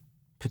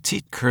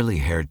Petite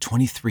curly-haired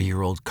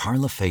 23-year-old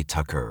Karla Faye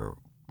Tucker,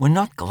 when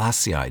not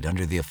glassy-eyed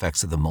under the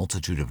effects of the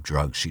multitude of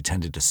drugs she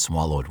tended to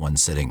swallow at one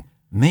sitting,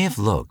 may have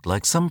looked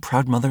like some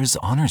proud mother's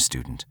honor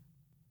student.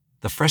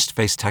 The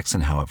fresh-faced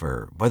Texan,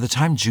 however, by the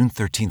time June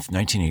 13,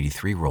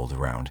 1983 rolled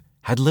around,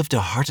 had lived a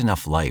hard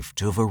enough life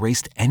to have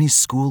erased any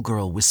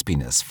schoolgirl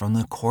wispiness from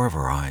the core of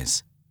her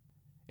eyes.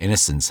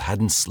 Innocence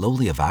hadn't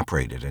slowly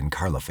evaporated in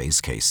Karla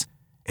Faye's case.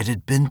 It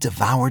had been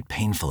devoured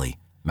painfully,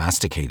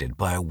 masticated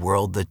by a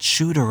world that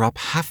chewed her up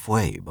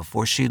halfway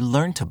before she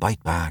learned to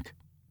bite back.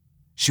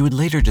 She would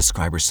later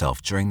describe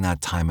herself during that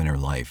time in her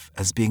life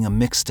as being a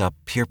mixed-up,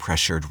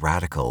 peer-pressured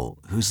radical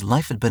whose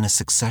life had been a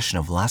succession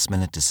of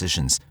last-minute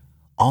decisions,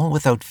 all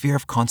without fear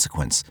of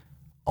consequence,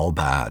 all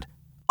bad,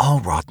 all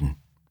rotten.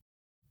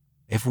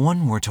 If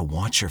one were to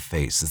watch her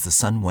face as the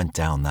sun went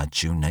down that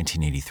June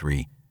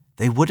 1983,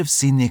 they would have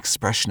seen the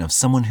expression of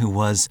someone who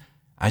was,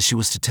 as she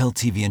was to tell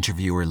TV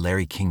interviewer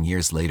Larry King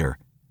years later,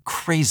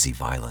 crazy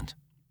violent.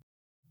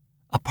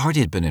 A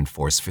party had been in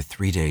force for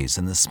 3 days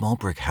in the small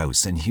brick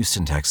house in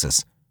Houston,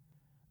 Texas.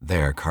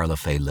 There, Karla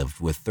Faye lived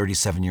with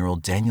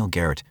 37-year-old Daniel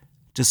Garrett,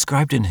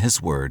 described in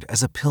his word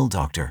as a pill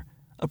doctor,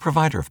 a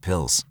provider of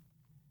pills.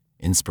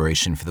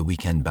 Inspiration for the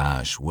weekend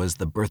bash was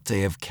the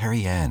birthday of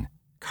Carrie Ann,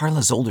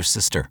 Karla's older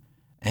sister,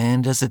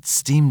 and as it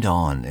steamed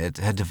on, it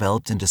had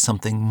developed into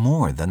something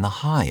more than the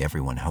high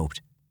everyone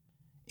hoped.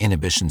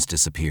 Inhibitions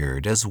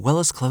disappeared, as well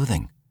as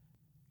clothing.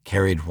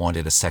 Carrie had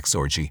wanted a sex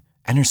orgy,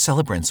 and her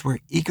celebrants were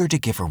eager to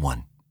give her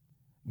one.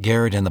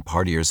 Garrett and the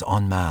partiers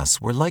en masse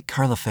were like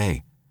Karla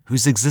Faye,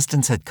 whose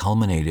existence had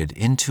culminated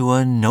into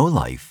a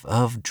no-life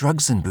of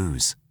drugs and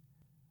booze.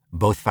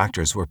 Both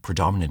factors were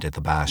predominant at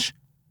the bash.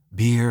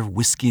 Beer,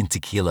 whiskey, and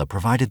tequila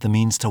provided the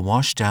means to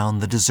wash down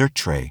the dessert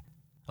tray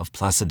of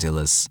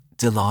Placidillus,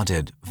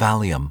 Dilaudid,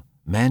 Valium,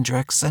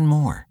 Mandrex, and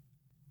more.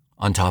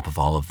 On top of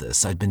all of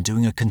this, I'd been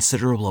doing a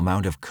considerable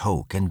amount of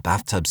coke and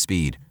bathtub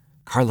speed,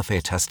 Karla Faye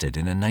attested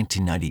in a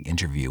 1990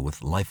 interview with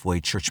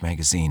Lifeway Church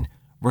magazine,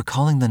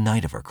 recalling the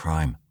night of her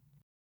crime.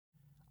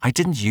 I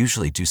didn't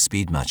usually do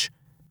speed much.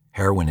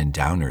 Heroin and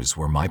downers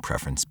were my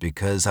preference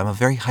because I'm a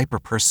very hyper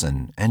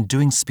person and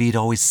doing speed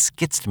always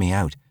skitzed me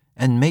out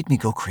and made me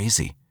go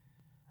crazy.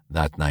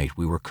 That night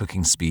we were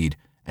cooking speed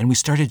and we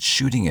started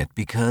shooting it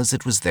because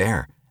it was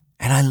there,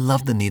 and I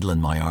loved the needle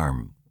in my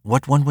arm,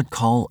 what one would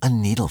call a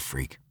needle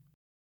freak.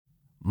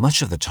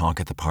 Much of the talk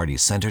at the party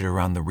centered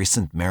around the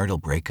recent marital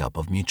breakup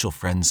of mutual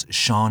friends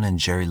Sean and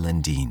Jerry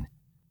Lynn.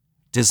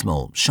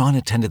 Dismal, Sean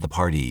attended the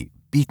party,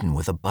 beaten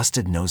with a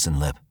busted nose and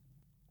lip.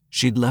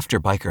 She'd left her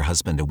biker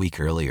husband a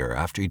week earlier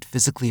after he'd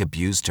physically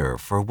abused her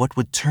for what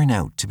would turn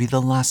out to be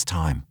the last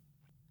time.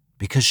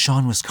 Because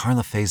Sean was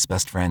Karla Faye's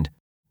best friend,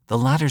 the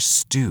latter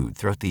stewed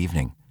throughout the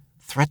evening,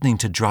 threatening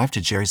to drive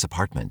to Jerry's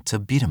apartment to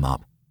beat him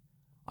up.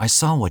 I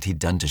saw what he'd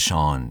done to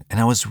Sean, and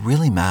I was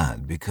really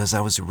mad because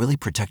I was really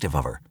protective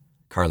of her,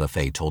 Karla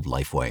Faye told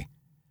Lifeway.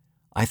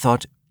 I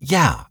thought,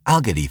 yeah,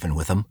 I'll get even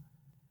with him.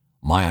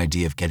 My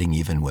idea of getting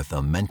even with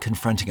him meant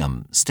confronting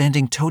him,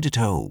 standing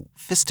toe-to-toe,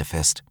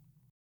 fist-to-fist.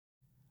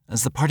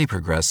 As the party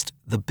progressed,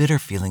 the bitter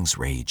feelings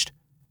raged.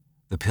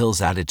 The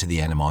pills added to the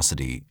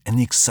animosity, and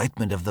the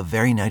excitement of the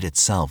very night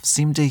itself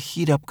seemed to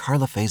heat up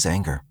Karla Faye's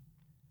anger.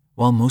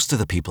 While most of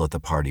the people at the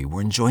party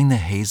were enjoying the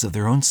haze of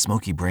their own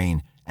smoky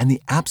brain and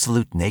the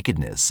absolute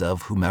nakedness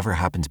of whomever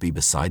happened to be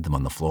beside them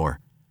on the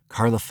floor,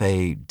 Karla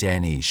Faye,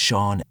 Danny,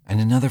 Sean, and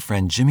another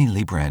friend, Jimmy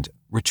Liebrand,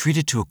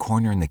 retreated to a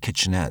corner in the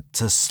kitchenette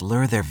to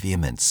slur their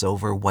vehemence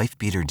over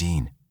wife-beater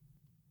Dean.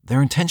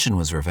 Their intention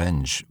was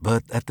revenge,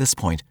 but at this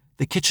point,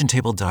 the kitchen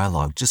table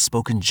dialogue just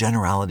spoke in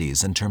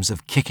generalities in terms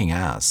of kicking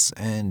ass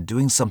and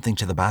doing something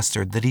to the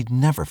bastard that he'd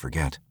never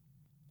forget.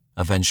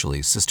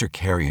 Eventually, Sister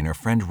Carrie and her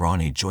friend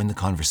Ronnie joined the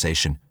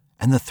conversation,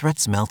 and the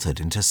threats melted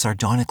into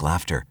sardonic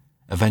laughter,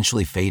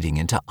 eventually fading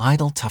into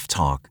idle tough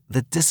talk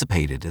that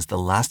dissipated as the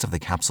last of the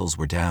capsules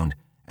were downed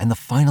and the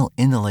final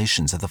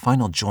inhalations of the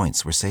final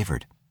joints were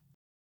savored.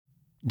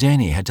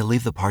 Danny had to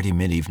leave the party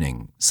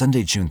mid-evening,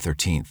 Sunday, June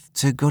 13th,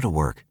 to go to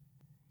work.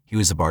 He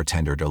was a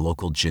bartender at a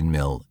local gin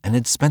mill and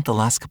had spent the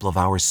last couple of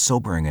hours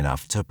sobering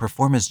enough to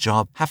perform his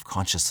job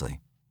half-consciously.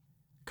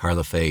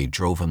 Karla Faye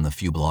drove him the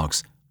few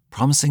blocks,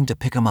 promising to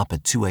pick him up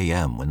at 2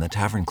 a.m. when the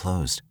tavern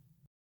closed.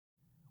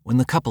 When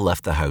the couple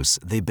left the house,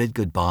 they bid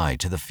goodbye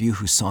to the few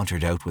who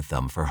sauntered out with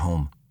them for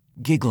home,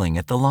 giggling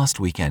at the lost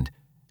weekend,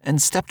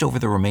 and stepped over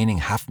the remaining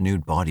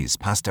half-nude bodies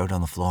passed out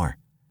on the floor.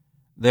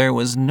 There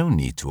was no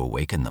need to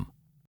awaken them.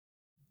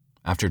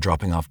 After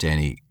dropping off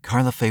Danny,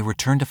 Karla Faye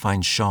returned to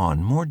find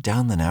Sean more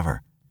down than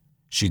ever.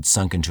 She'd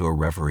sunk into a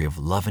reverie of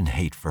love and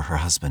hate for her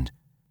husband.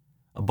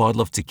 A bottle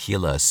of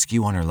tequila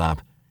askew on her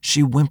lap, she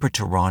whimpered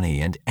to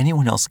Ronnie and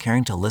anyone else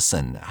caring to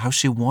listen how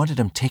she wanted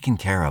him taken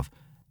care of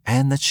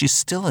and that she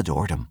still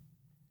adored him.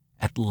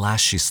 At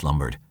last she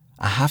slumbered,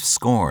 a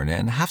half-scorn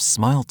and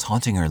half-smile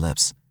taunting her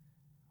lips.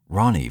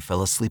 Ronnie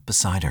fell asleep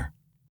beside her.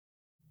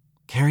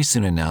 Carrie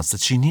soon announced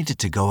that she needed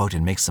to go out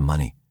and make some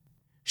money.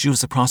 She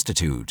was a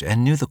prostitute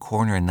and knew the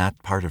corner in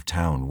that part of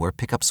town where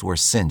pickups were a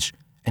cinch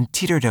and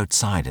teetered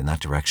outside in that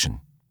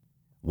direction.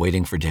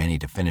 Waiting for Danny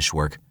to finish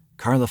work,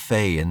 Karla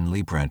Faye and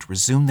Lee Brent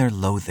resumed their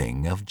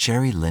loathing of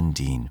Jerry Lynn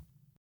Dean.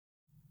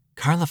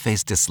 Karla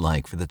Faye's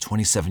dislike for the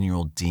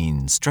 27-year-old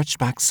Dean stretched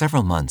back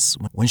several months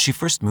when she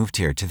first moved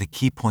here to the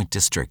Key Point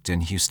district in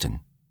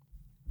Houston.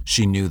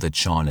 She knew that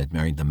Sean had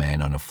married the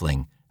man on a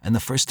fling, and the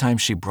first time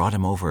she brought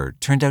him over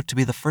turned out to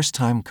be the first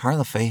time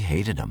Karla Faye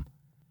hated him.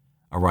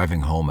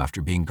 Arriving home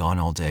after being gone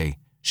all day,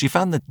 she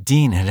found that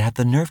Dean had had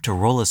the nerve to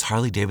roll his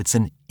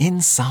Harley-Davidson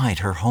inside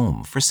her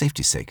home for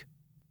safety's sake.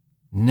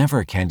 Never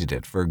a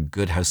candidate for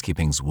Good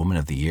Housekeeping's Woman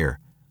of the Year,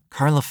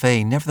 Karla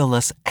Faye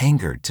nevertheless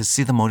angered to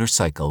see the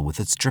motorcycle with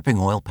its dripping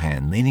oil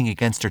pan leaning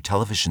against her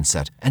television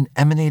set and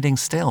emanating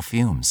stale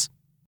fumes.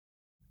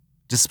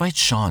 Despite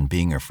Sean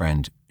being her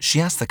friend,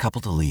 she asked the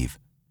couple to leave.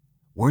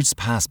 Words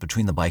passed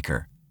between the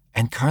biker,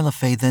 and Karla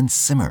Faye then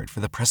simmered for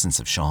the presence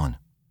of Sean.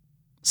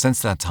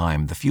 Since that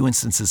time, the few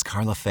instances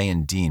Karla Faye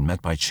and Dean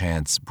met by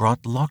chance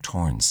brought locked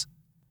horns.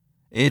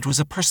 It was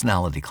a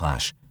personality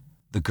clash.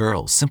 The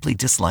girl simply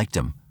disliked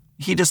him.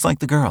 He disliked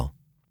the girl.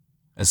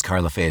 As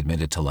Karla Faye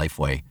admitted to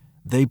Lifeway,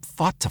 they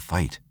fought to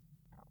fight.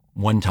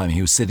 One time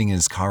he was sitting in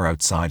his car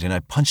outside and I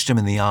punched him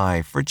in the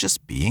eye for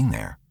just being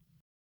there.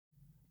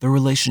 The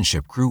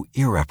relationship grew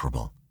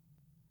irreparable.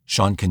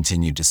 Sean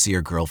continued to see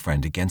her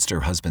girlfriend against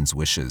her husband's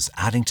wishes,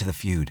 adding to the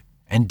feud,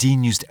 and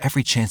Dean used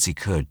every chance he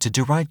could to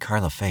deride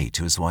Karla Faye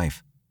to his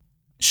wife.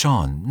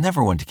 Sean,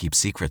 never one to keep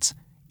secrets,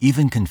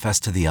 even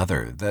confessed to the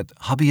other that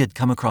hubby had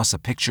come across a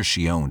picture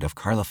she owned of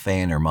Karla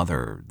Faye and her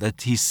mother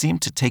that he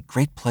seemed to take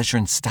great pleasure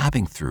in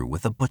stabbing through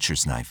with a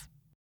butcher's knife.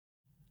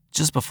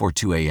 Just before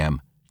 2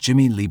 a.m.,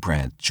 Jimmy Lee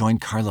Brandt joined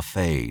Karla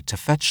Faye to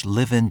fetch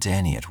live-in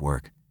Danny at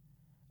work.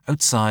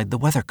 Outside, the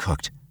weather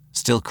cooked,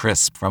 still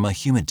crisp from a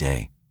humid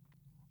day.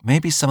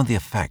 Maybe some of the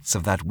effects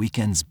of that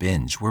weekend's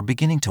binge were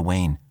beginning to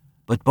wane,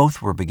 but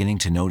both were beginning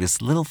to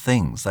notice little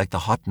things like the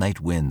hot night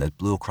wind that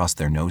blew across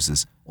their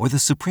noses or the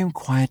supreme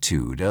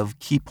quietude of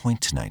Key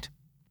Point tonight.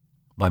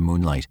 By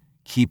moonlight,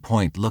 Key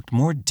Point looked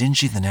more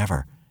dingy than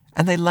ever,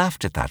 and they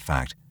laughed at that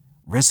fact,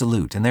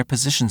 resolute in their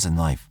positions in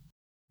life.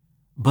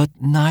 But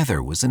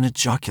neither was in a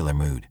jocular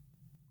mood.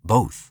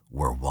 Both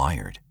were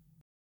wired.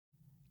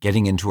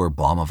 Getting into her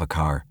bomb of a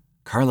car,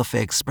 Karla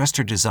Faye expressed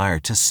her desire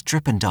to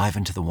strip and dive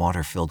into the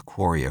water-filled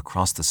quarry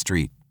across the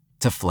street,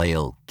 to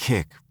flail,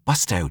 kick,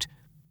 bust out,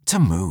 to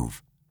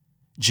move.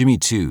 Jimmy,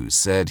 too,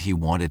 said he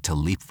wanted to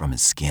leap from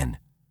his skin.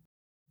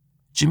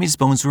 Jimmy's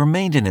bones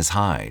remained in his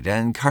hide,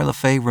 and Karla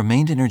Faye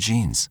remained in her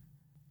jeans.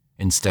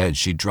 Instead,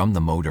 she drummed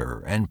the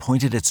motor and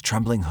pointed its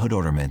trembling hood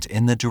ornament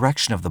in the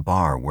direction of the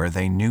bar where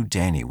they knew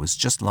Danny was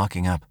just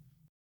locking up.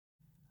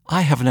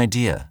 "I have an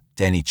idea,"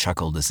 Danny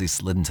chuckled as he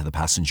slid into the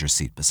passenger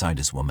seat beside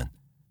his woman.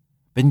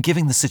 "Been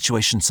giving the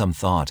situation some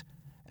thought,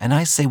 and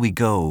I say we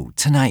go,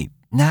 tonight,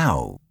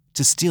 now,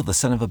 to steal the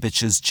son of a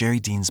bitch's Jerry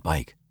Dean's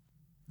bike."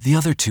 The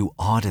other two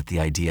awed at the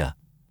idea.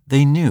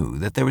 They knew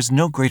that there was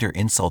no greater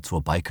insult to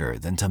a biker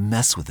than to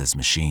mess with his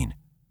machine.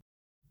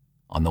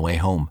 On the way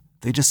home,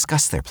 they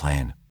discussed their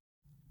plan.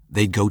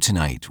 They'd go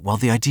tonight while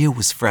the idea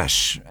was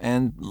fresh,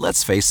 and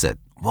let's face it,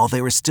 while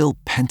they were still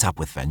pent up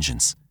with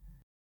vengeance.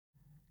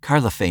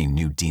 Karla Faye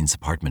knew Dean's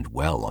apartment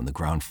well on the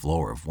ground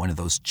floor of one of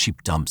those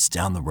cheap dumps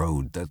down the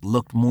road that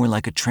looked more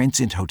like a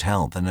transient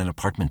hotel than an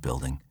apartment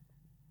building.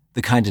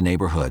 The kind of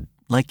neighborhood,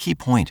 like Key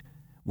Point,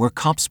 where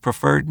cops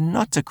preferred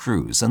not to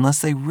cruise unless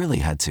they really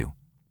had to.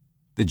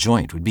 The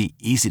joint would be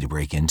easy to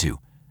break into,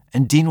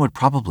 and Dean would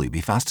probably be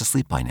fast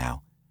asleep by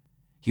now.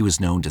 He was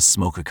known to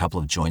smoke a couple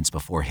of joints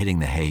before hitting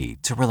the hay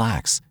to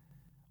relax.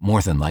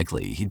 More than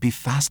likely, he'd be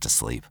fast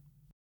asleep.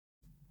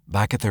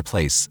 Back at their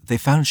place, they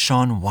found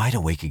Sean wide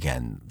awake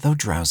again, though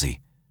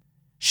drowsy.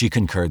 She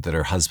concurred that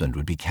her husband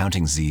would be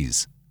counting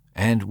Z's,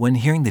 and when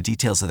hearing the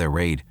details of their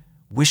raid,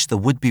 wished the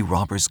would-be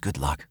robbers good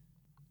luck.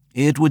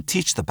 It would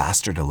teach the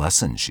bastard a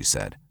lesson, she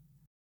said.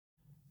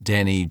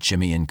 Danny,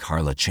 Jimmy, and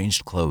Karla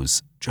changed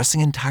clothes,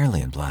 dressing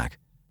entirely in black.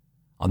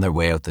 On their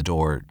way out the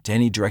door,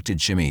 Danny directed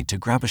Jimmy to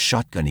grab a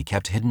shotgun he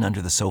kept hidden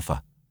under the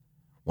sofa.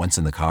 Once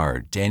in the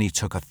car, Danny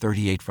took a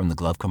 .38 from the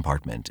glove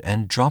compartment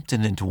and dropped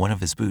it into one of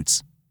his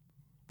boots.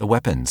 The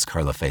weapons,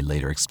 Karla Faye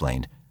later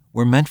explained,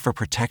 were meant for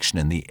protection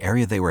in the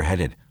area they were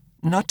headed,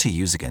 not to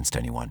use against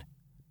anyone.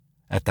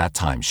 At that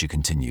time, she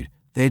continued,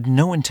 they had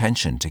no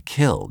intention to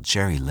kill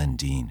Jerry Lynn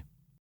Dean.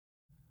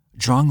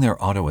 Drawing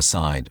their auto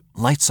aside,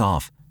 lights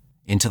off,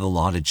 into the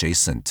lot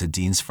adjacent to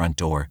Dean's front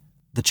door,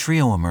 the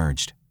trio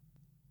emerged.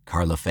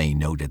 Karla Faye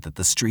noted that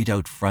the street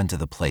out front of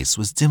the place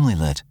was dimly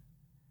lit.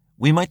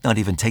 "We might not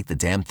even take the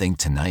damn thing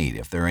tonight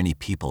if there are any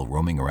people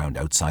roaming around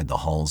outside the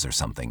halls or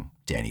something,"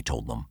 Danny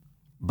told them.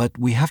 "But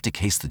we have to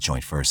case the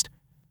joint first.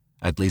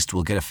 At least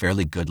we'll get a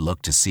fairly good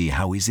look to see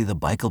how easy the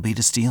bike will be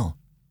to steal."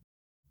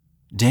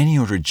 Danny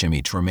ordered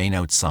Jimmy to remain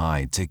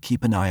outside to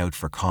keep an eye out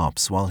for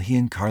cops while he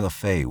and Karla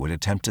Faye would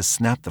attempt to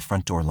snap the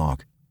front door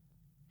lock.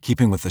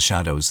 Keeping with the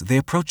shadows, they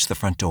approached the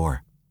front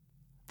door.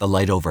 The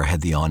light overhead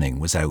the awning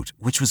was out,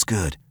 which was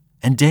good,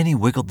 and Danny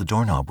wiggled the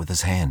doorknob with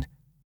his hand.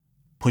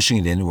 Pushing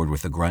it inward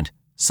with a grunt,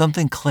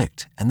 something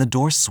clicked and the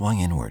door swung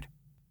inward.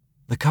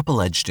 The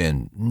couple edged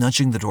in,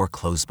 nudging the door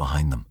closed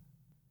behind them.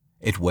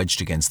 It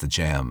wedged against the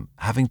jamb,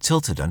 having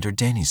tilted under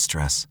Danny's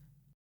stress.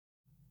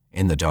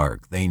 In the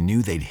dark, they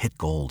knew they'd hit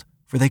gold,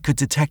 for they could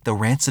detect the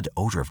rancid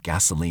odor of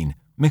gasoline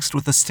mixed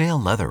with the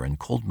stale leather and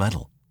cold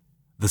metal.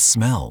 The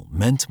smell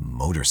meant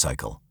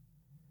motorcycle.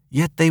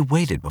 Yet they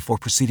waited before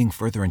proceeding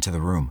further into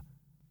the room.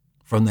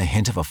 From the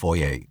hint of a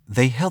foyer,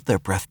 they held their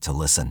breath to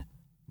listen.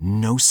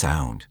 No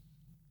sound.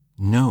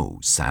 No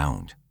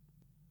sound.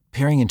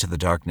 Peering into the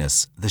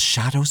darkness, the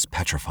shadows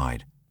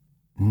petrified.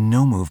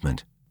 No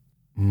movement.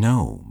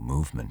 No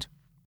movement.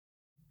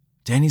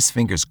 Danny's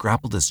fingers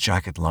grappled his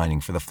jacket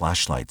lining for the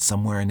flashlight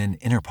somewhere in an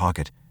inner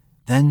pocket,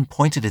 then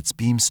pointed its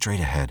beam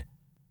straight ahead.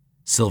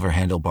 Silver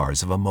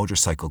handlebars of a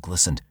motorcycle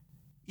glistened.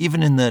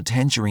 Even in the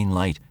tangerine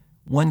light,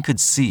 one could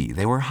see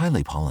they were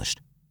highly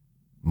polished.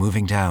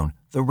 Moving down,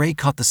 the ray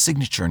caught the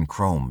signature in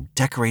chrome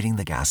decorating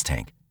the gas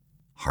tank.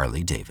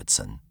 Harley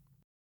Davidson.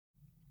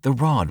 The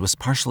rod was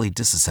partially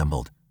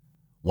disassembled.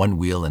 One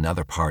wheel and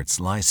other parts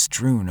lie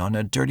strewn on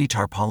a dirty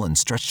tarpaulin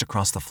stretched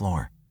across the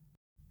floor.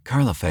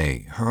 Karla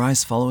Faye, her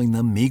eyes following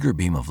the meager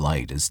beam of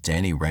light as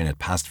Danny ran it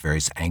past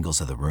various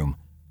angles of the room,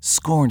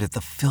 scorned at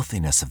the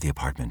filthiness of the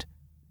apartment.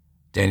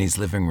 Danny's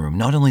living room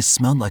not only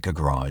smelled like a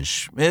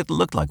garage, it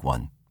looked like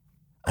one.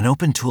 An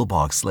open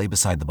toolbox lay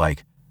beside the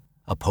bike,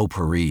 a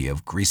potpourri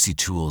of greasy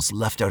tools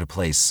left out of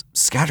place,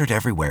 scattered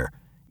everywhere,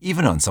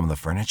 even on some of the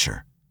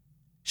furniture.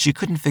 She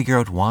couldn't figure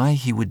out why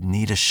he would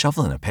need a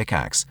shovel and a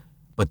pickaxe,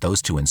 but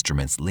those two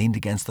instruments leaned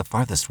against the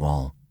farthest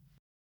wall.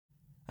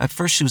 At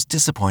first she was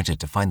disappointed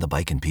to find the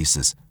bike in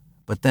pieces,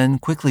 but then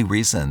quickly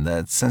reasoned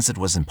that since it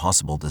was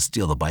impossible to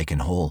steal the bike in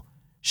whole,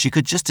 she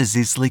could just as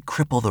easily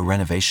cripple the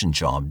renovation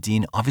job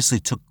Dean obviously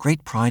took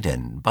great pride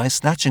in by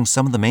snatching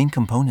some of the main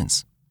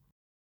components.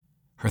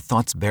 Her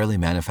thoughts barely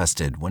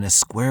manifested when a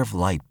square of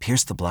light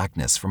pierced the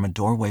blackness from a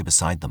doorway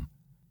beside them.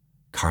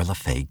 Karla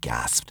Faye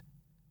gasped.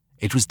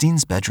 It was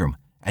Dean's bedroom,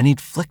 and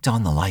he'd flicked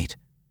on the light.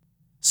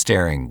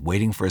 Staring,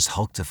 waiting for his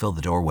hulk to fill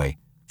the doorway,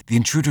 the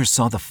intruder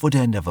saw the foot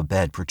end of a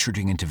bed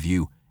protruding into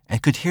view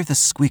and could hear the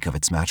squeak of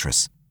its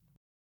mattress.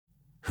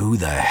 "Who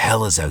the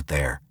hell is out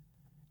there?"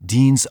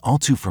 Dean's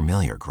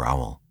all-too-familiar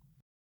growl.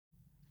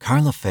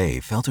 Karla Faye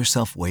felt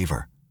herself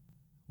waver.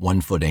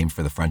 One foot aimed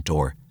for the front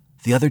door,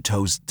 the other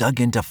toes dug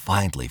in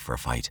defiantly for a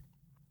fight.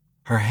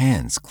 Her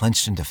hands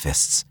clenched into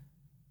fists.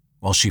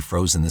 While she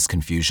froze in this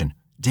confusion,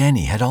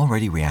 Danny had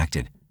already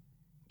reacted.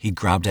 He'd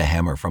grabbed a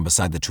hammer from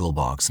beside the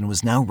toolbox and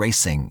was now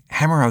racing,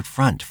 hammer out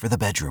front, for the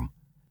bedroom.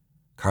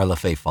 Karla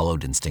Faye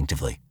followed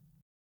instinctively.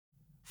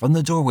 From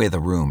the doorway of the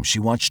room, she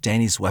watched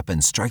Danny's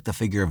weapon strike the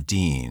figure of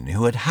Dean,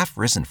 who had half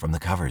risen from the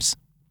covers.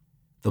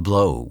 The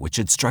blow, which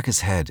had struck his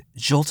head,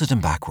 jolted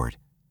him backward.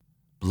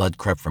 Blood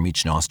crept from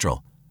each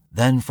nostril,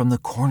 then from the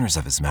corners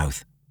of his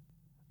mouth.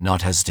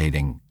 Not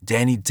hesitating,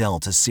 Danny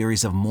dealt a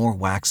series of more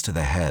whacks to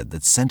the head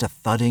that sent a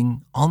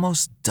thudding,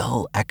 almost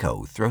dull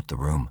echo throughout the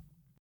room.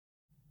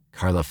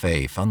 Karla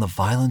Faye found the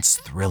violence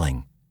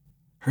thrilling.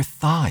 Her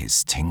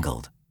thighs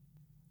tingled.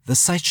 The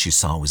sight she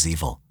saw was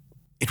evil.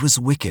 It was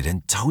wicked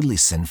and totally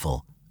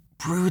sinful,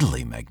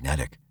 brutally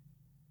magnetic.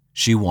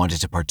 She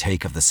wanted to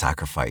partake of the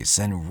sacrifice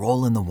and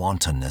roll in the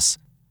wantonness,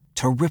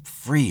 to rip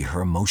free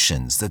her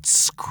emotions that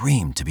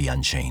screamed to be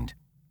unchained.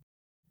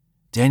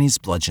 Danny's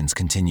bludgeons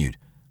continued,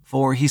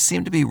 for he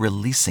seemed to be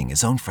releasing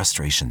his own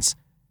frustrations.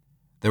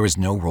 There was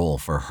no role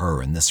for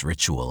her in this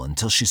ritual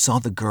until she saw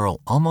the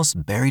girl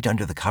almost buried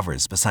under the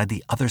covers beside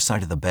the other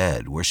side of the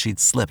bed where she'd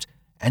slipped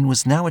and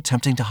was now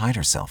attempting to hide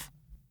herself.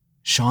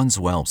 Sean's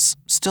whelps,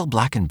 still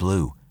black and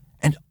blue,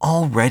 and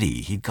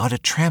already he'd got a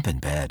tramp in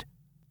bed.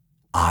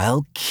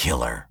 I'll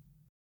kill her.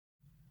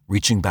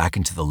 Reaching back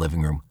into the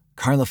living room,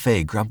 Karla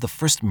Faye grabbed the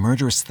first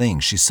murderous thing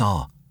she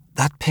saw,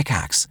 that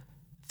pickaxe,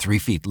 3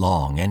 feet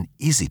long and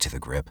easy to the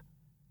grip.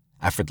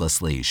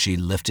 Effortlessly, she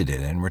lifted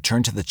it and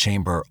returned to the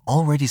chamber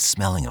already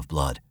smelling of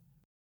blood.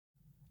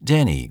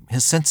 Danny,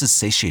 his senses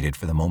satiated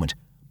for the moment,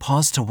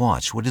 paused to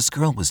watch what his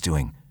girl was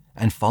doing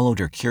and followed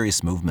her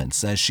curious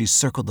movements as she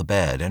circled the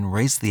bed and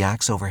raised the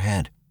axe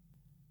overhead.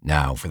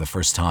 Now, for the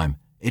first time,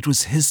 it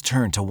was his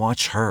turn to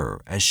watch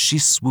her as she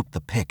swooped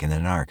the pick in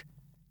an arc,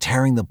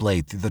 tearing the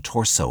blade through the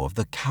torso of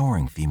the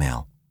cowering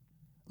female.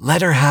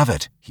 "Let her have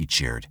it," he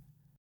cheered.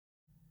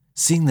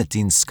 Seeing that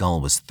Dean's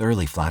skull was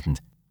thoroughly flattened,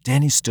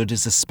 Danny stood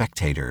as a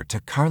spectator to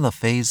Karla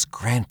Faye's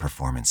grand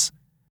performance.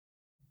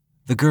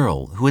 The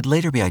girl, who would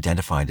later be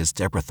identified as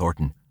Deborah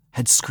Thornton,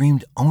 had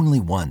screamed only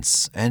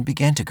once and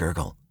began to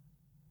gurgle.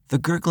 The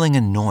gurgling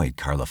annoyed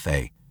Karla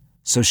Faye,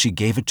 so she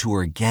gave it to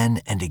her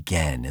again and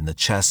again in the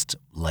chest,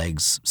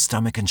 legs,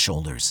 stomach, and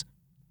shoulders.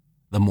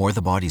 The more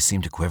the body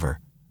seemed to quiver,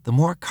 the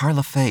more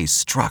Karla Faye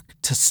struck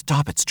to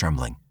stop its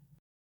trembling.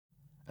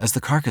 As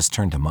the carcass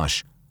turned to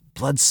mush,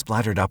 blood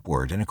splattered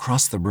upward and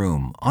across the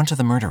room onto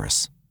the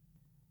murderess.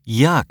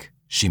 "Yuck,"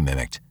 she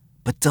mimicked,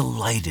 but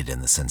delighted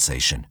in the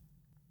sensation.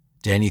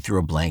 Danny threw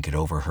a blanket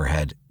over her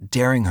head,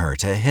 daring her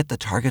to hit the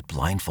target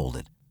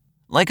blindfolded.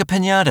 "Like a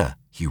piñata,"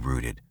 he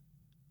rooted.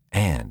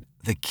 And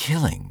the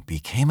killing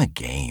became a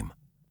game.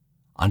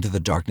 Under the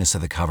darkness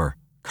of the cover,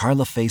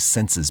 Karla Faye's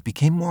senses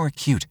became more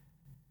acute.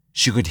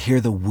 She could hear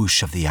the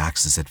whoosh of the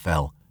axe as it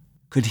fell,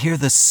 could hear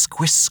the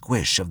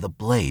squish-squish of the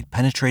blade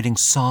penetrating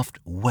soft,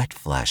 wet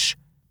flesh.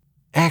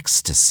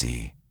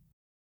 Ecstasy.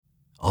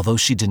 Although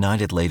she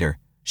denied it later,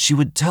 she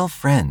would tell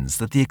friends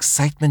that the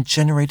excitement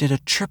generated a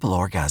triple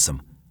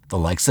orgasm, the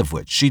likes of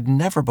which she'd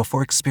never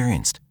before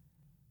experienced.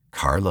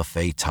 Karla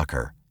Faye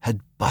Tucker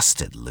had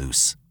busted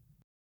loose.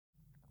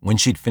 When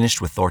she'd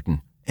finished with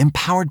Thornton,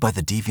 empowered by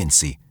the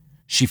deviancy,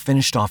 she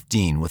finished off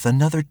Dean with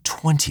another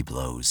 20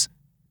 blows.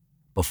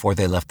 Before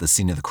they left the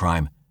scene of the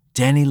crime,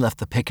 Danny left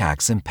the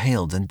pickaxe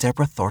impaled in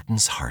Deborah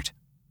Thornton's heart.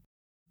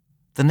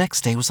 The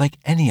next day was like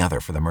any other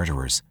for the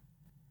murderers.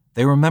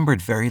 They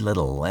remembered very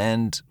little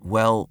and,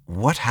 well,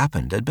 what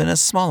happened had been a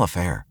small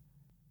affair.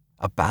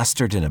 A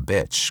bastard and a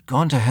bitch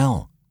gone to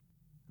hell.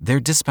 Their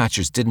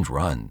dispatchers didn't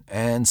run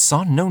and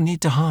saw no need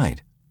to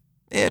hide.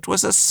 It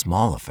was a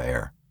small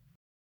affair.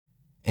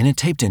 In a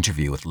taped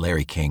interview with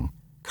Larry King,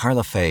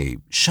 Karla Faye,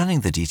 shunning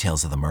the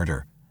details of the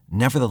murder,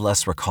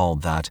 nevertheless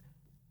recalled that,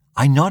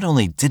 "I not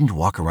only didn't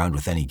walk around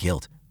with any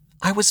guilt,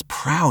 I was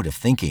proud of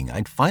thinking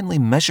I'd finally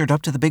measured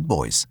up to the big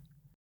boys."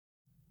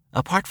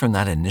 Apart from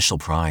that initial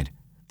pride,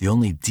 the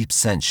only deep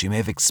sense she may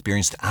have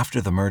experienced after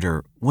the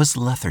murder was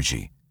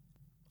lethargy.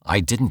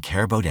 "I didn't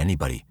care about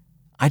anybody.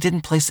 I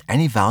didn't place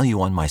any value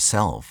on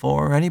myself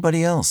or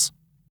anybody else."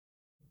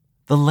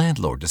 The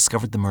landlord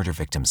discovered the murder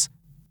victims.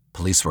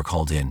 Police were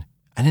called in.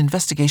 An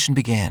investigation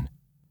began.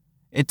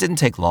 It didn't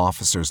take law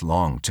officers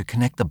long to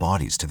connect the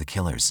bodies to the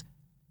killers.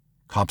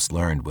 Cops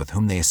learned with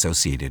whom they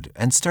associated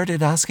and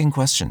started asking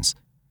questions.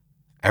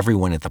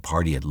 Everyone at the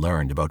party had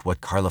learned about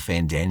what Karla Faye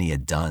and Danny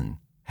had done.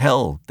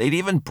 Hell, they'd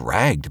even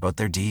bragged about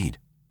their deed.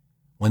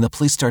 When the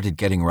police started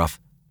getting rough,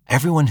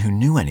 everyone who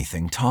knew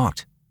anything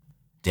talked.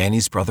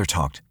 Danny's brother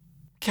talked.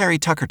 Carrie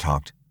Tucker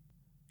talked.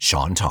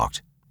 Sean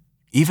talked.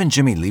 Even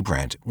Jimmy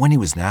Leibrandt, when he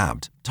was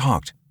nabbed,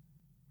 talked.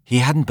 He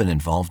hadn't been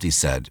involved, he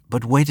said,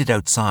 but waited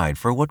outside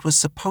for what was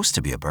supposed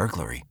to be a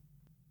burglary.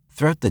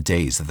 Throughout the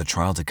days of the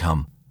trial to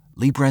come,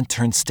 Leibrandt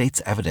turned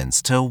state's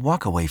evidence to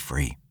walk away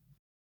free.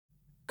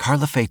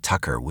 Karla Faye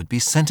Tucker would be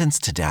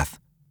sentenced to death.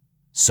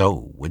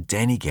 So would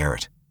Danny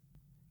Garrett.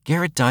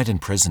 Garrett died in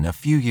prison a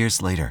few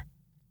years later.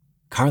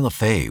 Karla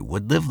Faye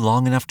would live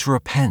long enough to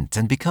repent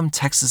and become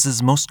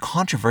Texas's most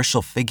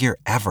controversial figure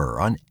ever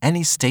on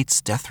any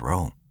state's death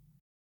row.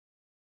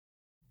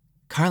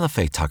 Karla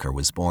Faye Tucker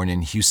was born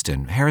in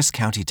Houston, Harris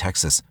County,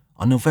 Texas,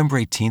 on November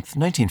 18,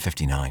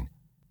 1959.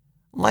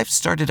 Life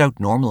started out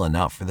normal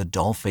enough for the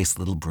doll-faced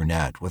little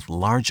brunette with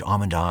large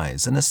almond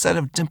eyes and a set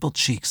of dimpled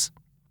cheeks.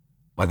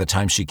 By the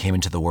time she came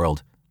into the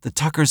world, the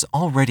Tuckers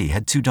already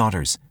had 2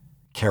 daughters,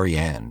 Carrie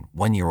Ann,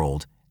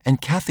 1-year-old,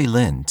 and Kathy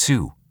Lynn,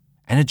 2,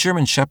 and a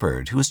German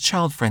Shepherd who was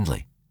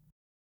child-friendly.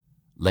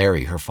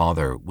 Larry, her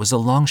father, was a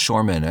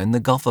longshoreman in the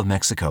Gulf of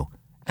Mexico,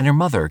 and her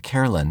mother,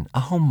 Carolyn,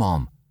 a home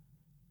mom.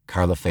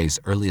 Karla Faye's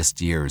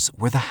earliest years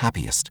were the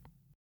happiest.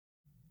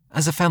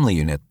 As a family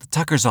unit, the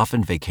Tuckers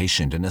often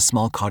vacationed in a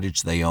small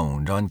cottage they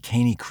owned on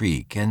Caney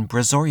Creek in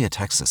Brazoria,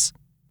 Texas.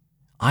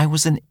 I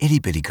was an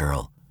itty-bitty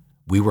girl.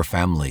 We were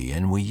family,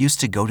 and we used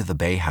to go to the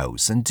Bay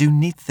House and do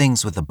neat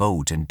things with the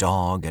boat and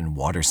dog and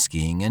water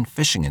skiing and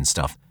fishing and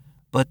stuff,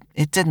 but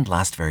it didn't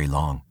last very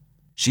long,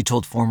 she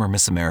told former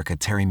Miss America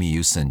Terry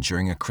Mewson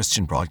during a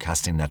Christian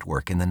Broadcasting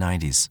Network in the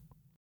 90s.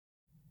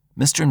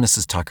 Mr. and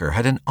Mrs. Tucker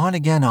had an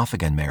on-again,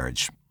 off-again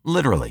marriage,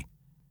 literally.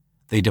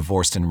 They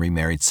divorced and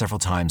remarried several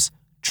times,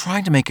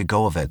 trying to make a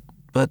go of it,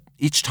 but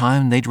each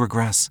time they'd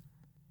regress.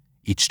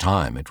 Each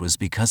time it was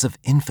because of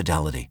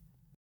infidelity.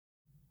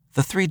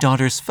 The 3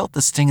 daughters felt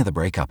the sting of the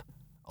breakup,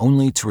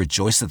 only to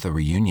rejoice at the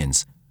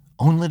reunions,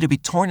 only to be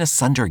torn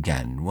asunder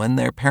again when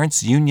their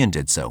parents' union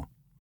did so.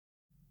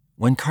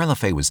 When Karla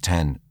Faye was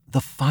 10,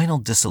 the final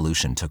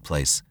dissolution took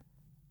place.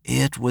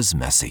 It was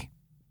messy.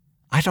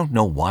 "I don't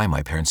know why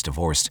my parents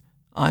divorced.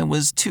 I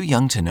was too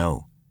young to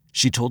know,"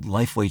 she told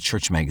Lifeway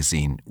Church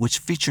magazine, which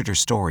featured her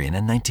story in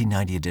a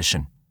 1990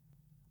 edition.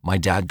 "My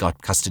dad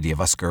got custody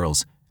of us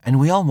girls, and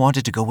we all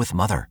wanted to go with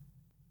Mother.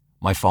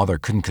 My father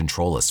couldn't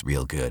control us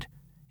real good.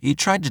 He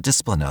tried to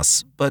discipline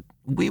us, but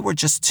we were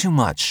just too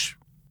much.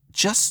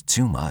 Just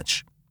too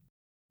much."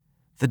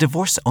 The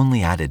divorce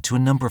only added to a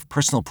number of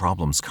personal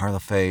problems Karla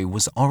Faye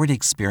was already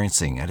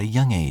experiencing at a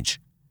young age.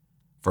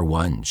 For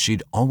one,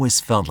 she'd always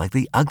felt like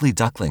the ugly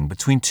duckling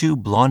between 2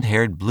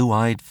 blonde-haired,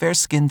 blue-eyed,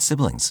 fair-skinned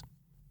siblings.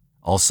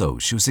 Also,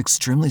 she was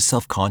extremely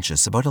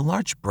self-conscious about a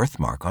large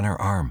birthmark on her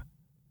arm.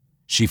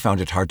 She found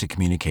it hard to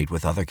communicate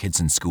with other kids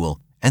in school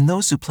and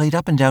those who played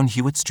up and down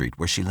Hewitt Street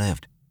where she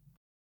lived.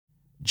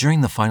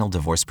 During the final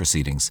divorce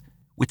proceedings,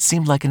 which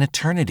seemed like an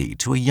eternity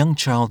to a young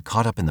child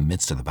caught up in the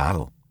midst of the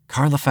battle,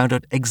 Karla found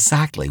out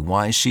exactly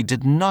why she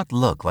did not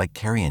look like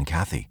Carrie and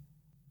Kathy.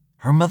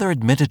 Her mother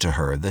admitted to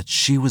her that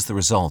she was the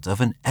result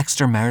of an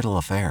extramarital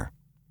affair.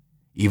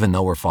 Even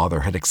though her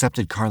father had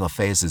accepted Karla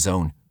Faye as his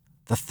own,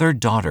 the 3rd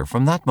daughter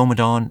from that moment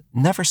on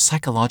never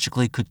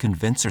psychologically could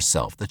convince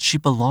herself that she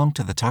belonged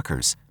to the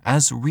Tuckers,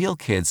 as real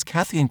kids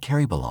Kathy and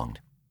Carrie belonged.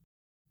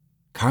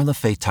 Karla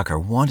Faye Tucker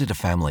wanted a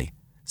family,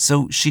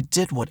 so she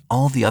did what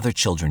all the other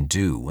children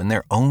do when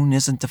their own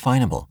isn't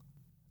definable.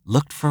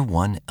 looked for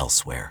one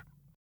elsewhere.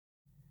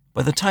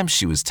 By the time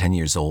she was 10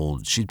 years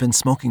old, she'd been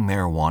smoking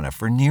marijuana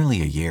for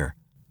nearly a year,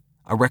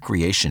 a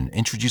recreation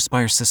introduced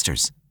by her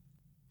sisters.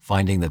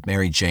 Finding that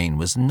Mary Jane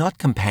was not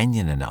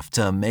companion enough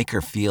to make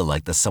her feel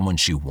like the someone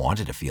she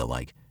wanted to feel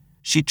like,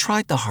 she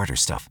tried the harder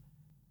stuff.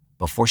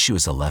 Before she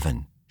was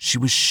 11, she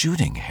was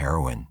shooting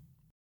heroin.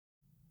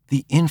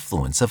 The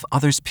influence of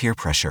others' peer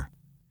pressure,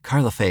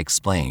 Karla Faye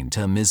explained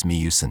to Ms.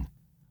 Mewson.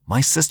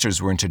 My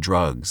sisters were into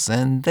drugs,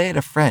 and they had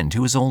a friend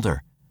who was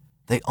older.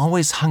 They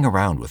always hung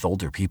around with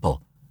older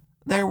people.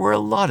 There were a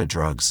lot of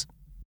drugs.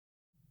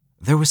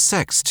 There was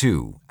sex,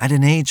 too, at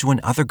an age when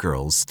other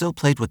girls still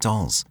played with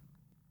dolls.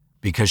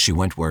 Because she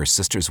went where her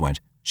sisters went,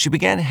 she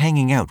began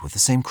hanging out with the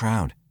same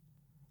crowd.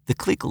 The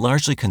clique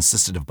largely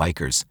consisted of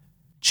bikers,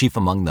 chief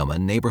among them a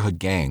neighborhood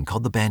gang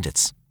called the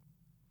Bandits.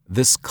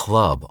 This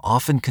club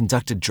often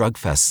conducted drug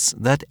fests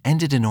that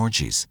ended in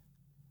orgies.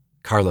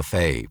 Karla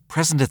Faye,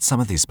 present at some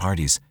of these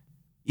parties,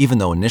 even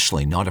though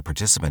initially not a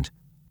participant,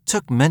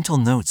 took mental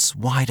notes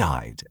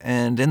wide-eyed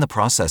and, in the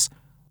process,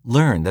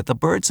 learned that the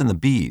birds and the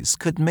bees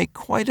could make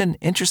quite an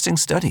interesting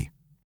study.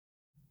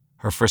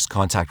 Her first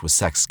contact with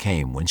sex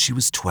came when she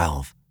was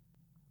 12.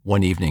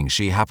 One evening,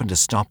 she happened to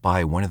stop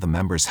by one of the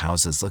members'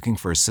 houses looking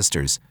for her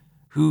sisters,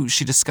 who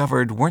she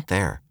discovered weren't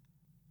there.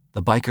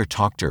 The biker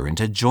talked her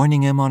into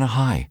joining him on a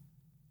high.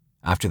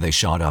 After they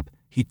shot up,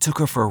 he took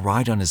her for a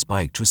ride on his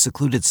bike to a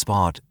secluded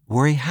spot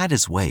where he had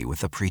his way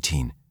with a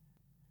preteen.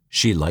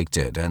 She liked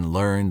it and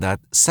learned that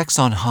sex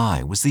on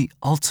high was the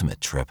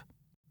ultimate trip.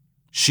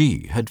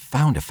 She had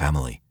found a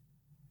family.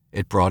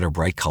 It brought her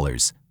bright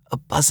colors, a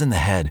buzz in the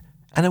head,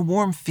 and a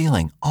warm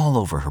feeling all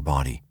over her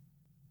body.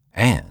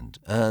 And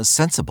a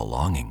sense of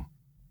belonging.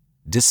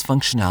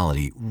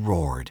 Dysfunctionality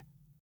roared.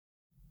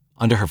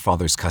 Under her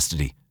father's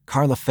custody,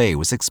 Karla Faye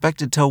was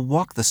expected to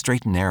walk the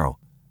straight and narrow,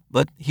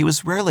 but he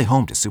was rarely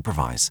home to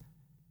supervise.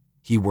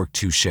 He worked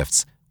 2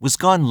 shifts, was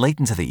gone late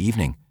into the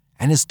evening,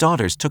 and his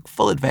daughters took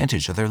full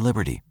advantage of their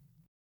liberty.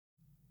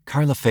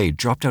 Karla Faye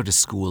dropped out of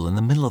school in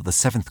the middle of the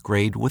 7th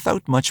grade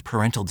without much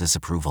parental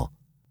disapproval.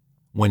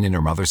 When in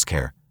her mother's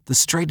care, the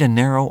straight and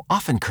narrow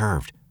often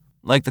curved,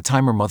 like the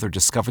time her mother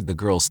discovered the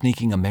girl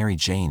sneaking a Mary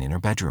Jane in her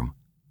bedroom.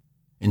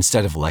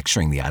 Instead of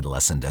lecturing the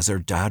adolescent as her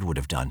dad would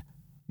have done,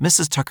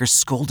 Mrs. Tucker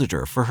scolded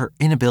her for her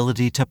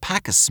inability to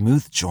pack a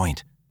smooth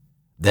joint,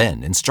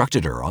 then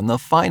instructed her on the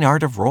fine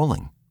art of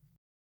rolling.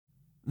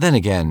 Then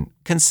again,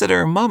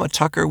 consider Mama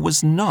Tucker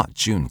was not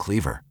June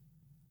Cleaver.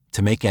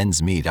 To make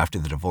ends meet after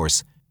the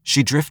divorce,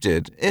 she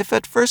drifted, if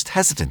at first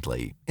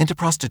hesitantly, into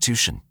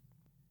prostitution.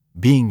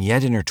 Being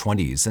yet in her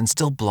 20s and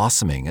still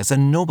blossoming as a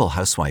noble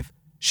housewife,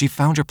 she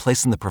found her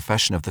place in the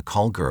profession of the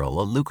call girl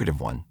a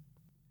lucrative one.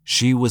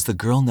 She was the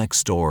girl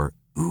next door,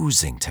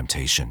 oozing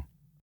temptation.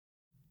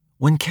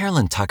 When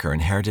Carolyn Tucker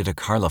inherited a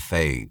Karla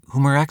Faye,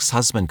 whom her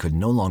ex-husband could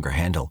no longer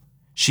handle,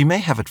 she may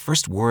have at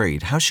first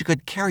worried how she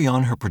could carry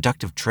on her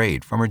productive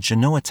trade from her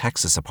Genoa,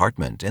 Texas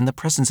apartment in the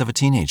presence of a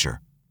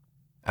teenager.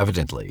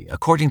 Evidently,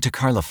 according to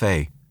Karla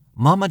Faye,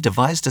 Mama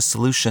devised a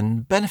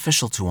solution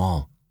beneficial to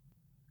all.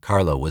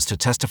 Karla was to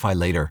testify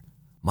later,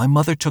 "My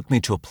mother took me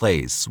to a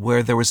place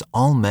where there was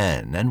all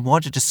men and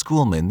wanted to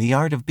school me in the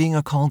art of being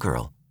a call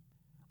girl.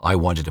 I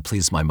wanted to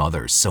please my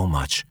mother so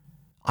much.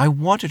 I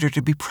wanted her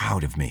to be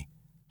proud of me.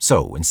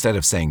 So instead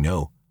of saying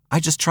no, I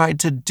just tried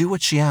to do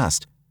what she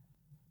asked.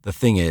 The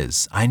thing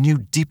is, I knew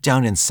deep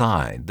down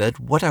inside that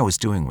what I was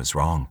doing was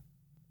wrong."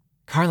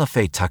 Karla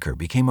Faye Tucker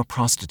became a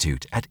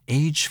prostitute at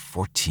age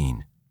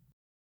 14.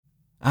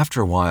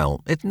 After a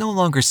while, it no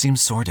longer seemed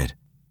sordid,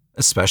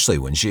 especially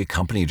when she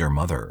accompanied her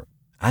mother,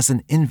 as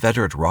an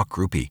inveterate rock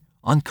groupie,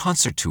 on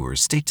concert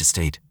tours state to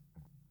state.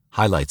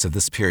 Highlights of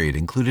this period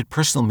included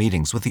personal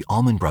meetings with the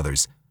Allman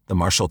Brothers, the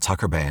Marshall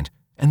Tucker Band,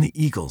 and the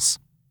Eagles.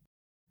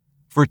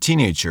 For a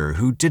teenager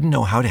who didn't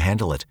know how to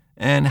handle it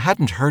and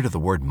hadn't heard of the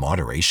word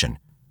moderation,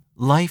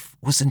 life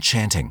was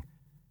enchanting.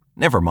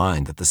 Never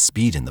mind that the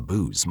speed and the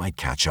booze might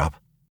catch up.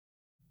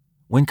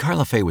 When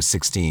Karla Faye was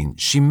 16,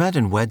 she met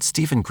and wed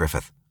Stephen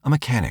Griffith, a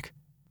mechanic.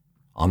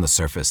 On the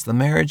surface, the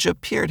marriage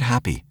appeared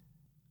happy.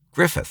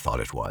 Griffith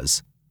thought it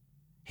was.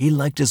 He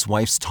liked his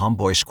wife's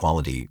tomboyish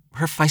quality,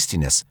 her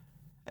feistiness,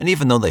 and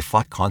even though they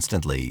fought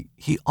constantly,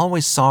 he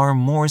always saw her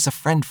more as a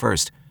friend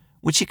first,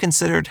 which he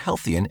considered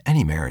healthy in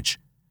any marriage.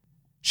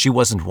 She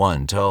wasn't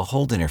one to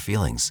hold in her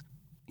feelings.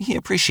 He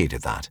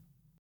appreciated that.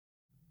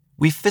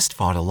 "We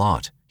fist-fought a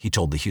lot," he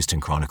told the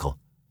Houston Chronicle.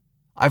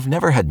 "I've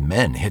never had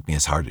men hit me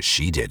as hard as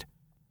she did.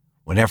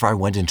 Whenever I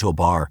went into a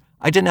bar,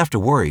 I didn't have to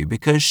worry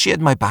because she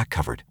had my back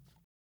covered."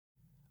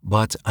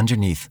 But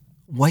underneath,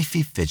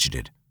 wifey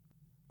fidgeted.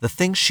 The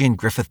things she and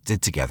Griffith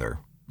did together,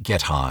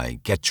 get high,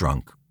 get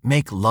drunk,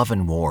 make love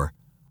and war,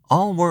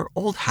 all were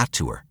old hat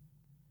to her.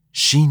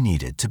 She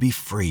needed to be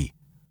free,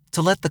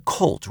 to let the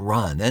colt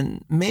run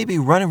and maybe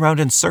run around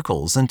in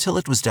circles until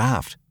it was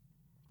daft.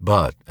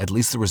 But at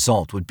least the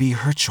result would be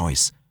her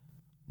choice,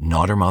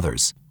 not her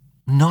mother's,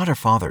 not her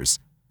father's,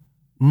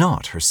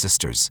 not her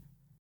sister's.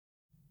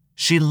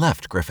 She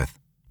left Griffith.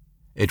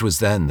 It was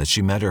then that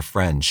she met her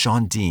friend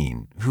Sean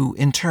Dean, who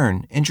in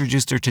turn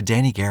introduced her to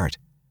Danny Garrett.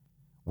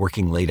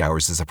 Working late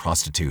hours as a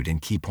prostitute in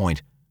Key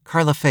Point,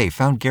 Karla Faye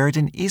found Garrett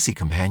an easy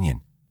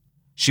companion.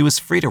 She was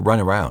free to run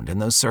around in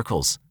those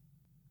circles.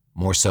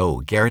 More so,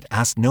 Garrett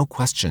asked no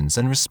questions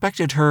and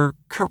respected her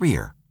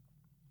career.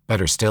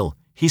 Better still,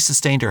 he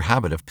sustained her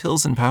habit of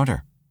pills and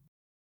powder.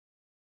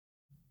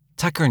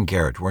 Tucker and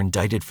Garrett were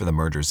indicted for the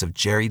murders of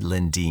Jerry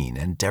Lynn Dean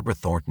and Deborah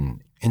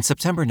Thornton in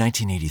September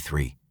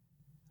 1983.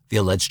 The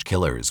alleged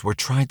killers were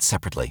tried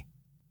separately.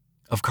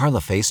 Of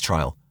Karla Faye's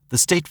trial, the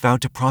state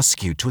vowed to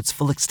prosecute to its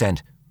full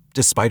extent,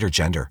 despite her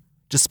gender,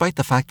 despite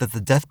the fact that the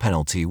death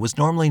penalty was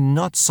normally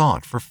not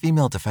sought for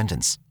female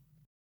defendants.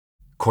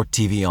 Court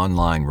TV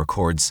Online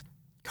records,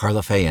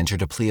 Karla Faye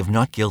entered a plea of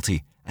not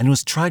guilty and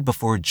was tried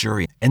before a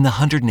jury in the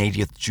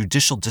 180th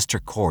Judicial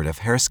District Court of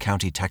Harris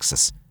County,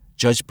 Texas,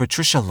 Judge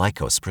Patricia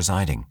Lykos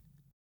presiding.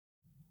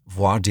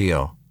 Voir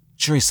dire,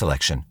 jury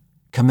selection,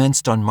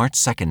 commenced on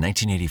March 2,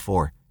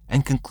 1984,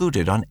 and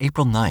concluded on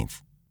April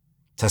 9th.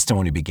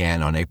 Testimony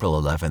began on April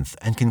 11th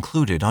and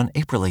concluded on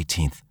April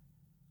 18th.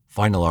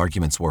 Final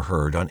arguments were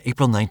heard on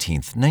April 19,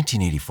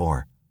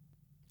 1984.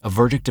 A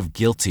verdict of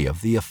guilty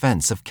of the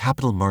offense of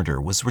capital murder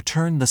was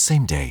returned the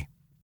same day.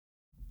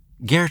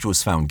 Garrett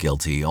was found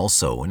guilty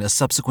also in a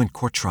subsequent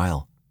court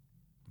trial.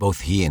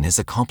 Both he and his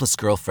accomplice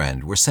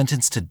girlfriend were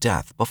sentenced to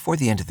death before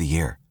the end of the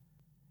year.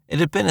 It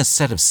had been a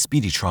set of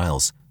speedy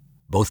trials,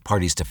 both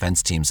parties'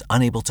 defense teams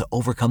unable to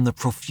overcome the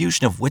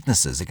profusion of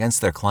witnesses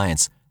against their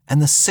clients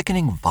and the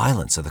sickening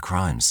violence of the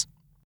crimes.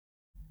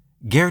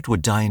 Garrett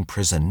would die in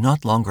prison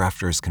not long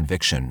after his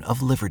conviction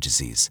of liver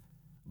disease,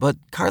 but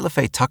Karla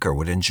Faye Tucker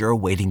would endure a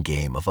waiting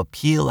game of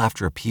appeal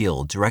after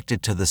appeal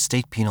directed to the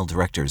state penal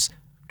directors,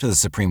 to the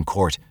Supreme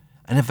Court,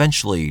 and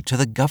eventually to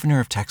the governor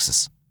of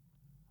Texas.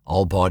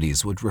 All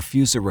bodies would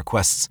refuse her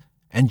requests,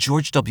 and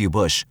George W.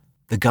 Bush,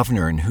 the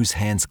governor in whose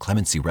hands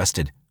clemency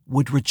rested,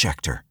 would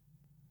reject her.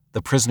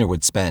 The prisoner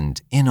would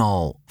spend, in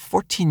all,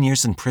 14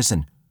 years in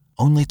prison,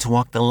 only to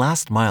walk the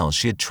last mile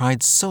she had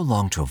tried so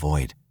long to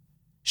avoid.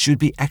 She would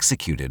be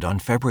executed on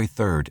February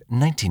 3,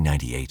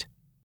 1998.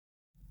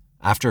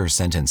 After her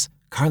sentence,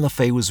 Karla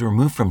Faye was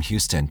removed from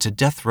Houston to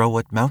death row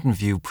at Mountain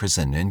View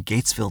Prison in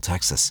Gatesville,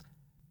 Texas.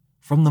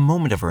 From the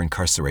moment of her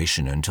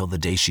incarceration until the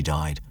day she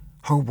died,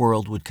 her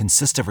world would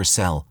consist of her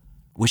cell,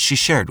 which she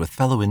shared with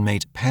fellow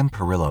inmate Pam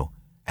Perillo,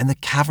 and the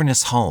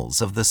cavernous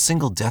halls of the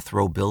single death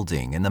row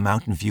building in the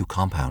Mountain View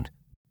compound.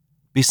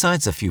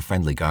 Besides a few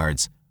friendly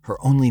guards, her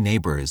only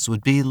neighbors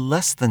would be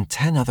less than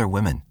 10 other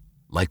women,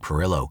 like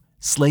Perillo,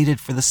 slated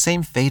for the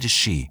same fate as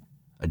she,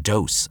 a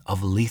dose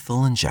of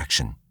lethal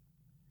injection.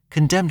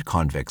 Condemned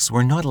convicts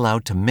were not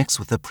allowed to mix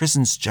with the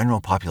prison's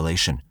general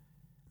population.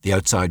 The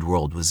outside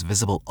world was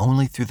visible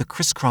only through the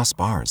crisscross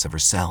bars of her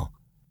cell.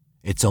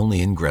 Its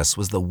only ingress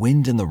was the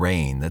wind and the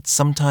rain that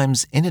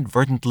sometimes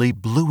inadvertently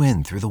blew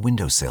in through the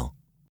windowsill.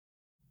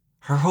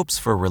 Her hopes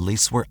for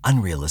release were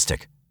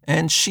unrealistic,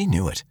 and she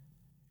knew it.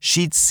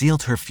 She'd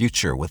sealed her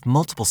future with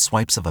multiple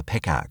swipes of a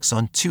pickaxe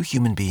on 2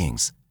 human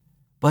beings.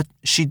 But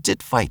she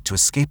did fight to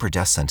escape her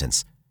death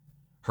sentence,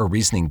 her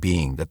reasoning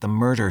being that the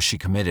murder she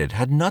committed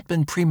had not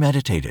been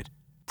premeditated,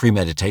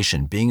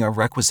 premeditation being a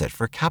requisite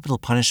for capital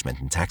punishment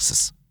in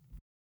Texas.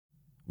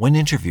 When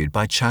interviewed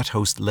by chat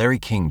host Larry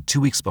King 2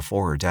 weeks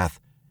before her death,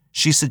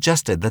 she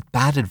suggested that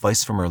bad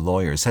advice from her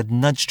lawyers had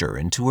nudged her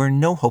into her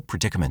no-hope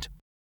predicament.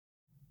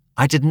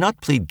 "I did not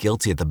plead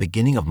guilty at the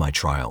beginning of my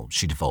trial,"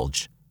 she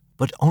divulged,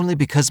 "but only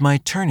because my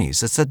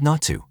attorneys had said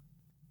not to.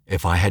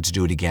 If I had to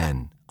do it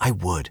again, I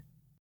would."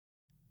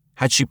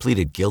 Had she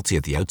pleaded guilty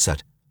at the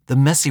outset, the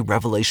messy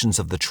revelations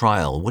of the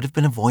trial would have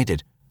been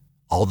avoided,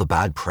 all the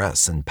bad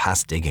press and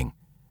past digging,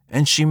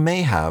 and she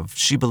may have,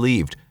 she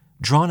believed,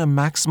 drawn a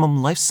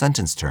maximum life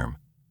sentence term.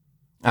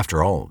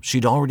 After all,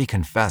 she'd already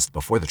confessed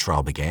before the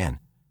trial began.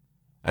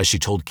 As she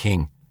told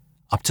King,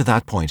 "Up to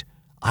that point,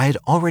 I had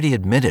already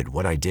admitted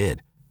what I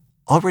did,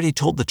 already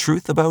told the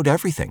truth about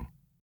everything."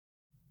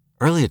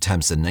 Early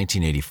attempts in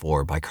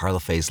 1984 by Karla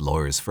Faye's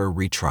lawyers for a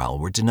retrial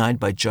were denied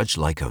by Judge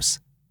Lykos.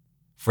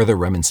 Further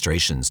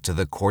remonstrations to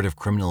the Court of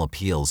Criminal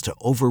Appeals to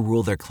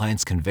overrule their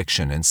client's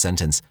conviction and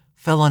sentence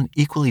fell on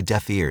equally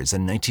deaf ears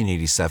in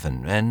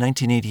 1987 and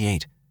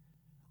 1988.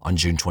 On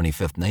June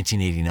 25,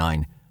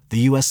 1989,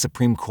 the U.S.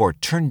 Supreme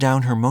Court turned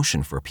down her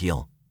motion for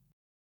appeal.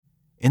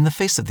 In the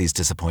face of these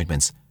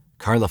disappointments,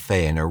 Karla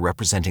Faye and her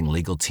representing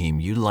legal team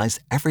utilized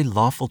every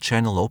lawful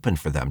channel open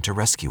for them to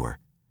rescue her.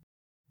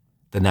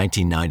 The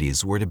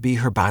 1990s were to be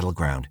her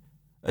battleground,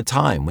 a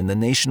time when the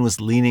nation was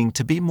leaning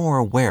to be more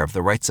aware of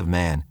the rights of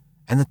man,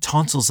 and the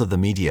tonsils of the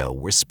media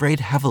were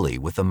sprayed heavily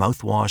with the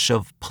mouthwash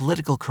of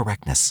political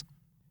correctness.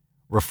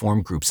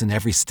 Reform groups in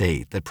every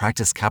state that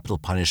practiced capital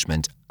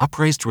punishment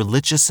upraised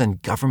religious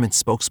and government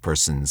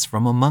spokespersons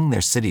from among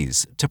their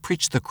cities to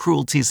preach the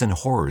cruelties and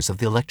horrors of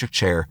the electric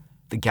chair,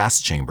 the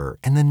gas chamber,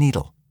 and the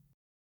needle.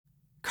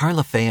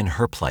 Karla Faye and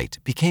her plight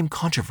became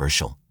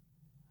controversial.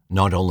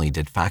 Not only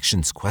did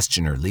factions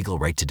question her legal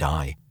right to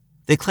die,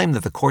 they claimed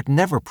that the court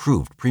never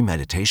proved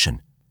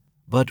premeditation.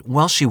 But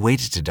while she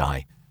waited to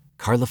die,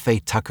 Karla Faye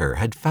Tucker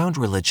had found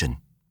religion.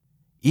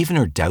 Even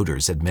her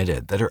doubters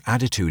admitted that her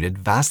attitude had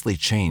vastly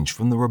changed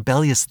from the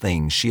rebellious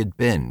thing she had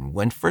been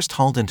when first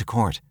hauled into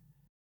court.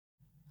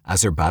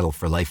 As her battle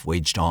for life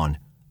waged on,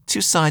 two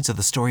sides of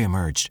the story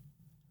emerged.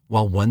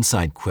 While one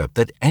side quipped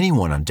that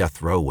anyone on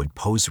death row would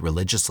pose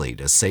religiously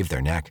to save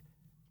their neck,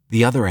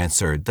 the other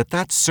answered that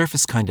that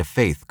surface kind of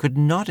faith could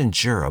not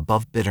endure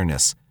above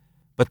bitterness,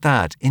 but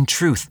that, in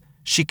truth,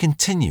 she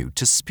continued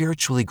to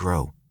spiritually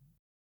grow.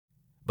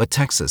 But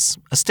Texas,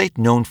 a state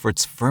known for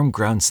its firm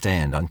ground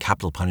stand on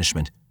capital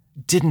punishment,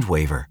 didn't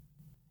waver,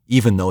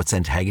 even though its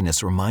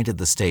antagonists reminded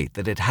the state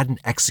that it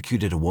hadn't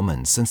executed a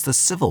woman since the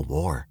Civil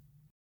War.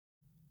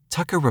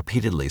 Tucker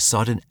repeatedly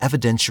sought an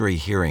evidentiary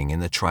hearing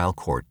in the trial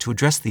court to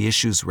address the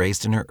issues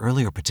raised in her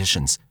earlier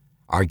petitions,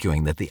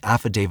 arguing that the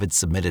affidavits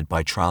submitted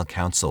by trial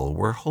counsel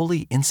were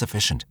wholly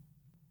insufficient.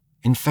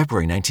 In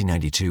February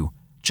 1992,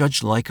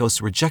 Judge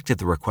Lykos rejected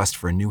the request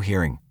for a new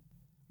hearing.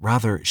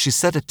 Rather, she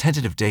set a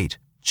tentative date,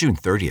 June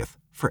 30th,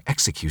 for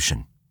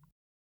execution.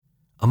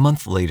 A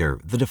month later,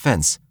 the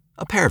defense,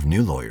 a pair of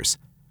new lawyers,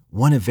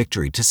 won a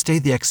victory to stay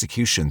the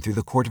execution through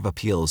the Court of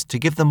Appeals to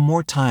give them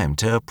more time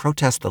to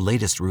protest the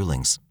latest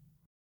rulings.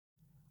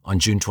 On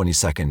June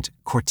 22nd,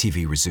 Court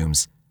TV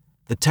resumes.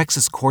 The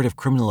Texas Court of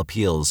Criminal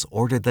Appeals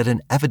ordered that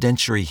an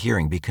evidentiary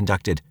hearing be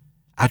conducted,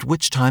 at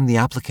which time the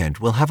applicant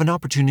will have an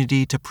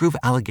opportunity to prove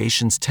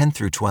allegations 10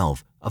 through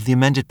 12 of the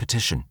amended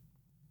petition.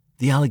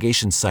 The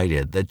allegations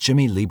cited that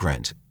Jimmy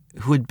Liebrandt,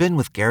 who had been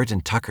with Garrett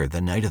and Tucker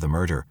the night of the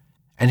murder,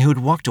 and who had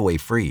walked away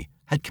free,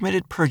 had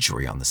committed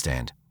perjury on the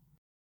stand.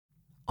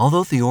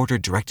 Although the order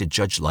directed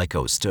Judge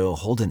Lykos to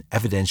hold an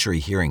evidentiary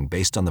hearing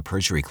based on the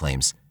perjury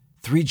claims,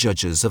 3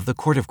 judges of the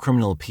Court of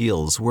Criminal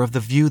Appeals were of the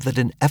view that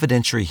an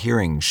evidentiary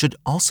hearing should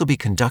also be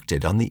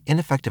conducted on the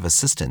ineffective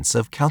assistance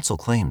of counsel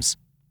claims.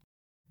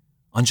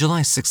 On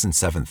July 6 and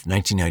 7,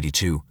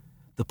 1992,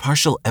 the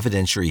partial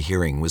evidentiary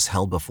hearing was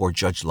held before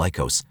Judge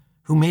Lykos,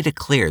 who made it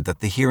clear that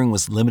the hearing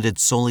was limited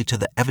solely to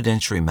the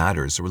evidentiary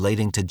matters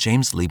relating to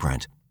James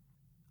Liebrandt.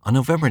 On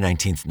November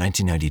 19,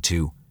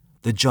 1992,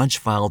 the judge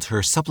filed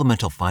her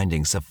supplemental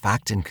findings of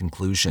fact and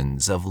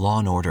conclusions of Law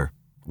and Order,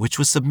 which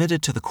was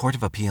submitted to the Court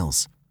of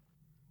Appeals.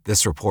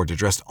 This report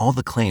addressed all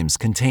the claims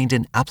contained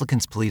in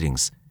applicants'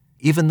 pleadings,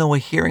 even though a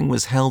hearing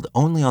was held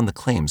only on the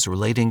claims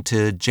relating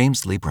to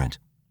James Liebrandt.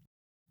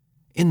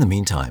 In the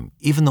meantime,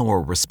 even though a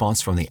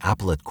response from the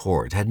appellate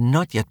court had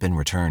not yet been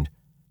returned,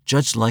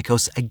 Judge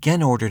Lykos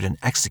again ordered an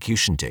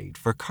execution date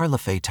for Karla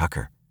Faye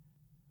Tucker.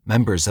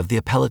 Members of the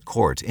appellate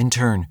court, in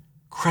turn,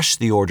 crushed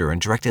the order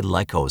and directed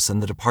Lykos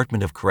and the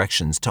Department of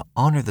Corrections to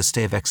honor the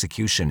stay of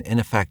execution in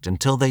effect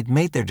until they'd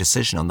made their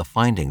decision on the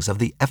findings of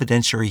the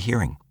evidentiary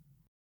hearing.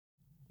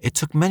 It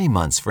took many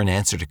months for an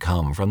answer to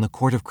come from the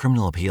Court of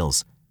Criminal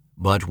Appeals,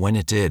 but when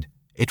it did,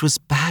 it was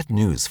bad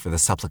news for the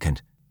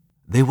supplicant.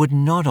 They would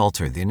not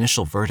alter the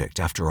initial verdict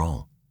after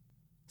all.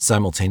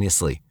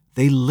 Simultaneously,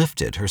 they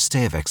lifted her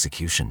stay of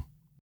execution.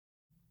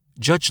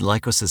 Judge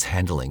Lykos'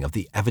 handling of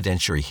the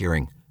evidentiary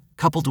hearing,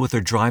 coupled with her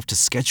drive to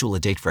schedule a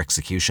date for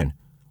execution,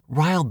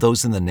 riled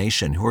those in the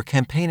nation who were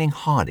campaigning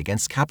hard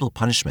against capital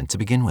punishment to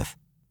begin with.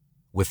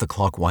 With the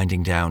clock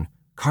winding down,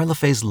 Karla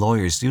Faye's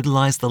lawyers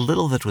utilized the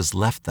little that was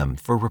left them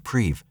for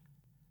reprieve,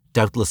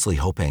 doubtlessly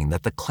hoping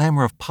that the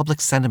clamor of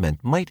public sentiment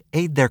might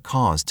aid their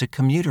cause to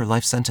commute her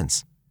life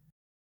sentence.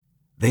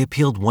 They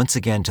appealed once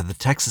again to the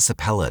Texas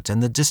Appellate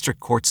and the district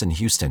courts in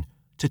Houston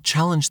to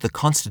challenge the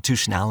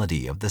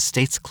constitutionality of the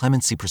state's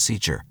clemency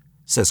procedure,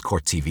 says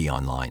Court TV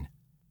Online.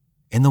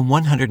 In the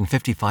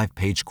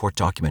 155-page court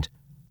document,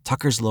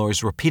 Tucker's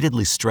lawyers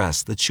repeatedly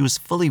stressed that she was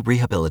fully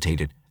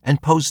rehabilitated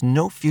and posed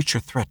no future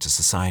threat to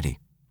society.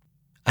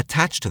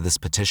 Attached to this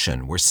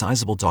petition were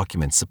sizable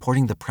documents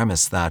supporting the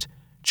premise that,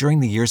 during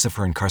the years of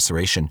her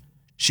incarceration,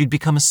 she'd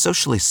become a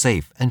socially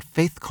safe and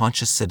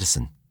faith-conscious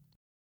citizen.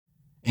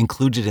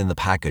 Included in the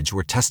package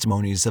were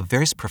testimonies of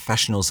various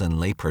professionals and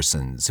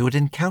laypersons who had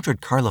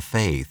encountered Karla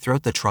Faye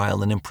throughout the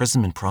trial and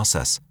imprisonment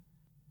process.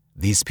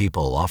 These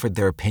people offered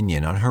their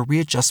opinion on her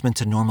readjustment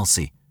to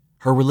normalcy,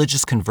 her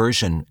religious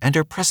conversion, and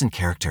her present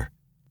character.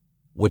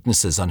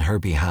 Witnesses on her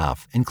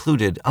behalf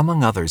included,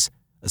 among others,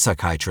 a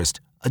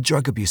psychiatrist, a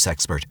drug abuse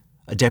expert,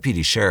 a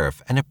deputy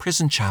sheriff, and a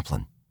prison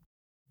chaplain.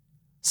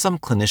 Some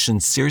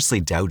clinicians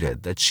seriously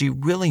doubted that she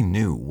really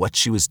knew what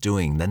she was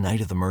doing the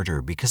night of the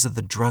murder because of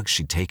the drugs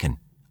she'd taken.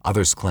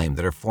 Others claimed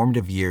that her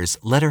formative years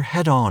led her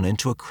head-on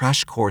into a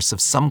crash course of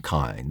some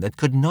kind that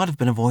could not have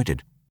been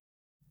avoided.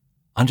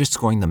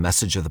 Underscoring the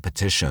message of the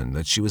petition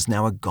that she was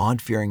now a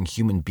God-fearing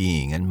human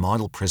being and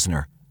model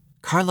prisoner,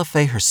 Karla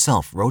Faye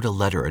herself wrote a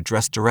letter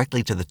addressed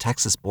directly to the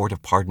Texas Board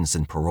of Pardons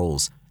and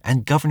Paroles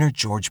and Governor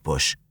George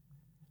Bush.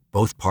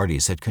 Both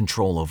parties had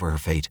control over her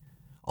fate,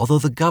 although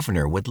the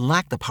governor would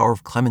lack the power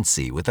of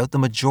clemency without the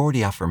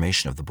majority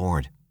affirmation of the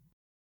board.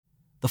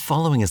 The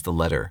following is the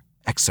letter,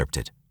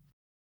 excerpted.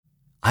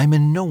 I am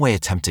in no way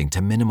attempting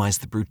to minimize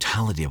the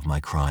brutality of my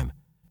crime.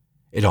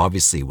 It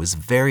obviously was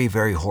very,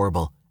 very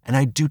horrible, and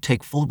I do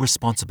take full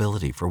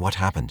responsibility for what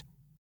happened.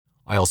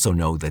 I also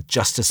know that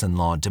justice and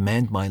law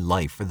demand my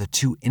life for the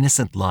 2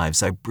 innocent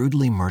lives I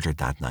brutally murdered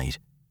that night.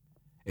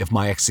 If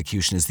my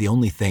execution is the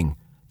only thing,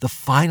 the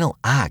final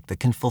act that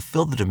can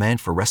fulfill the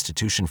demand for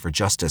restitution for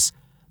justice,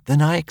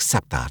 then I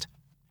accept that.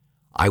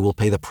 I will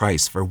pay the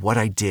price for what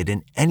I did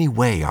in any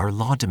way our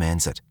law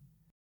demands it.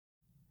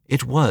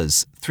 It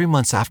was 3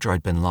 months after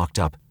I'd been locked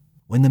up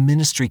when the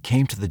ministry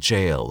came to the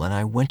jail and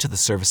I went to the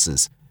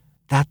services,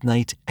 that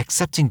night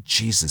accepting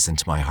Jesus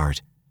into my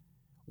heart.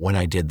 When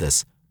I did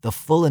this, the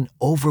full and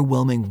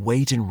overwhelming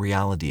weight and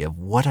reality of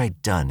what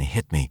I'd done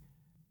hit me.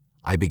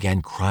 I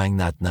began crying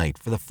that night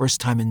for the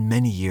first time in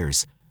many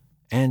years,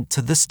 and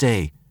to this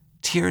day,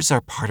 tears are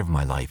part of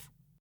my life.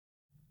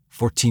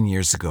 14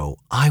 years ago,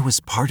 I was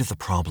part of the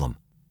problem.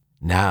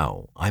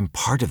 Now, I'm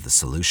part of the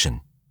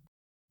solution.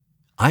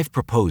 I've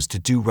proposed to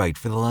do right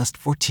for the last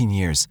 14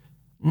 years,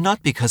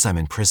 not because I'm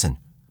in prison,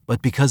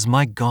 but because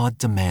my God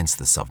demands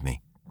this of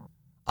me.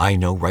 I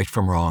know right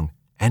from wrong,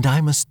 and I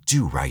must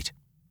do right.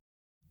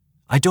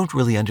 I don't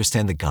really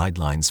understand the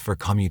guidelines for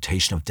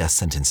commutation of death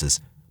sentences,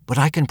 but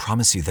I can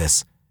promise you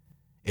this.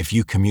 If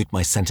you commute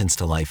my sentence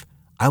to life,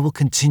 I will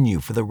continue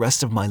for the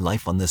rest of my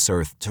life on this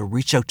earth to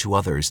reach out to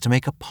others to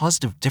make a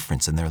positive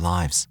difference in their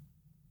lives.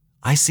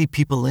 I see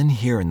people in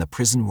here in the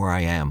prison where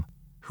I am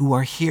who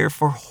are here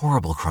for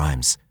horrible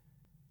crimes.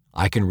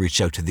 I can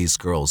reach out to these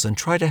girls and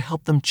try to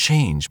help them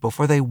change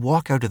before they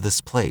walk out of this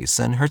place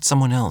and hurt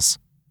someone else.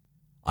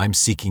 I'm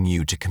seeking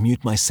you to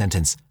commute my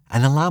sentence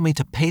and allow me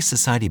to pay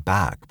society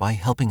back by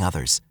helping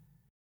others.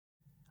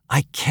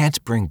 I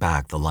can't bring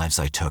back the lives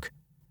I took,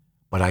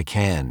 but I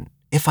can,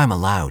 if I'm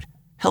allowed,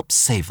 help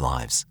save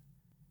lives.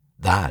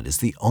 That is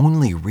the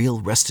only real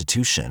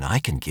restitution I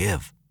can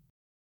give.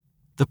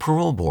 The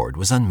parole board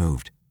was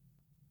unmoved.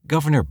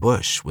 Governor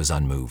Bush was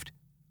unmoved.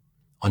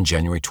 On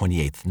January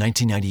 28,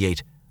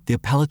 1998, the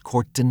appellate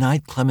court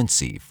denied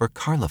clemency for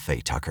Karla Faye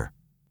Tucker.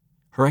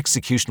 Her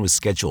execution was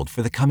scheduled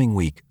for the coming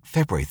week,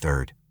 February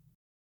 3rd.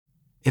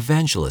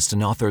 Evangelist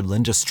and author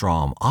Linda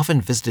Strom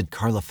often visited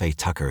Karla Faye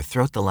Tucker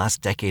throughout the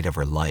last decade of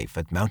her life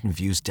at Mountain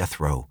View's death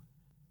row.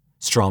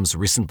 Strom's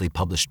recently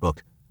published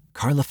book,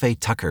 Karla Faye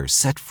Tucker,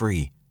 Set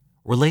Free,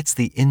 relates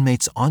the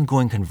inmate's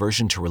ongoing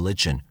conversion to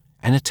religion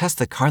and attests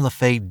that Karla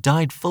Faye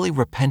died fully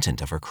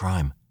repentant of her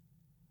crime.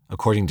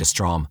 According to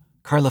Strom,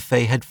 Karla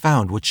Faye had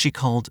found what she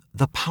called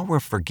the power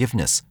of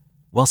forgiveness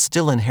while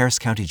still in Harris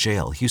County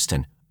Jail,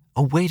 Houston,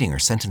 awaiting her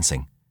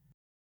sentencing.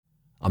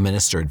 A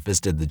minister had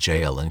visited the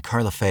jail and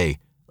Karla Faye,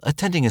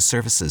 attending his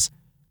services,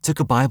 took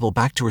a Bible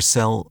back to her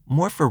cell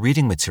more for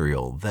reading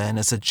material than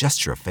as a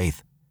gesture of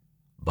faith.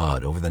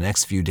 But over the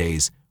next few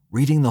days,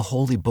 reading the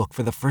holy book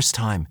for the first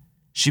time,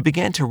 she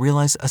began to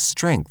realize a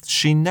strength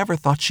she never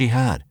thought she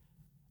had,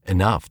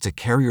 enough to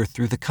carry her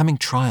through the coming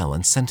trial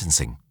and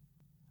sentencing.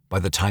 By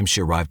the time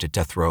she arrived at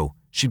death row,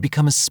 she'd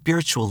become a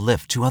spiritual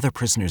lift to other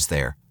prisoners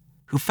there,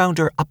 who found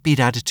her upbeat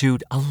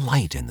attitude a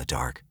light in the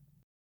dark.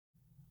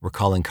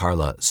 Recalling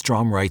Karla,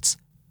 Strom writes,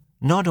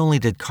 "Not only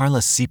did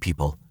Karla see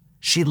people,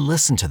 she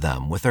listened to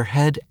them with her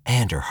head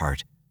and her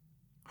heart.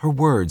 Her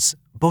words,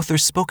 both her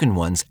spoken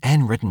ones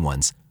and written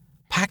ones,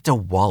 packed a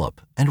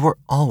wallop and were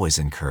always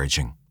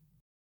encouraging."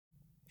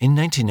 In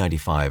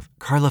 1995,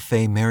 Karla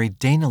Faye married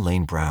Dana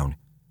Lane Brown,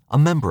 a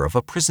member of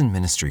a prison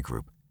ministry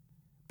group.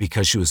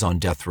 Because she was on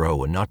death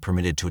row and not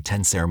permitted to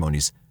attend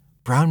ceremonies,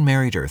 Brown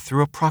married her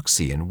through a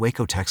proxy in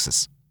Waco,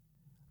 Texas.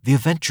 The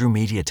event drew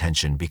media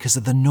attention because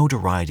of the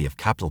notoriety of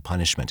capital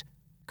punishment,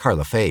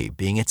 Karla Faye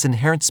being its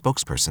inherent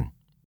spokesperson.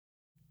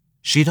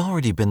 She'd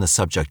already been the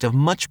subject of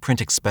much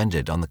print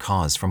expended on the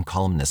cause from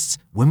columnists,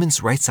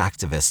 women's rights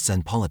activists,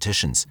 and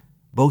politicians,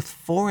 both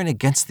for and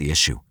against the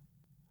issue.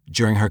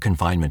 During her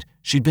confinement,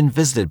 she'd been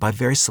visited by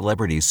various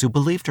celebrities who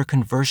believed her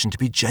conversion to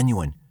be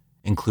genuine,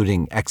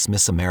 including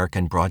ex-Miss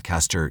American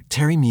broadcaster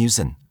Terry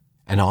Musin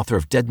and author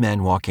of Dead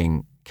Man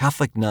Walking,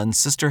 Catholic nun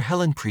Sister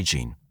Helen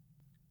Prejean.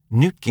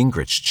 Newt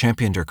Gingrich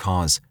championed her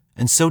cause,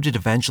 and so did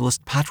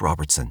evangelist Pat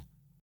Robertson.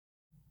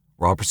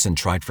 Robertson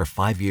tried for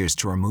 5 years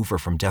to remove her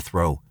from death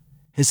row,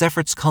 his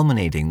efforts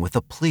culminating with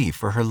a plea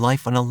for her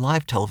life on a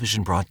live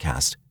television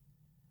broadcast.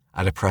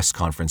 At a press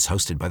conference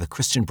hosted by the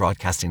Christian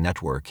Broadcasting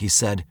Network, he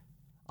said,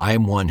 "I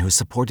am one who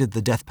supported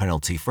the death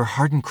penalty for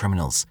hardened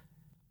criminals,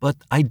 but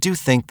I do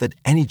think that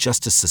any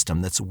justice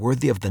system that's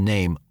worthy of the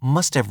name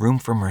must have room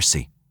for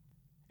mercy.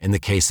 In the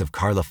case of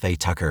Karla Faye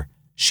Tucker,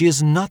 she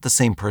is not the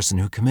same person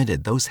who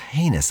committed those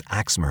heinous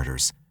axe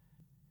murders.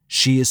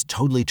 She is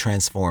totally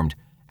transformed,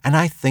 and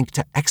I think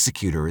to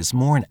execute her is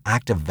more an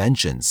act of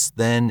vengeance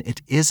than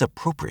it is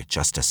appropriate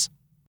justice."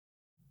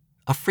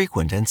 A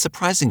frequent and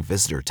surprising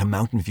visitor to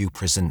Mountain View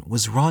Prison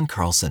was Ron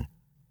Carlson,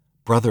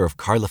 brother of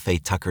Karla Faye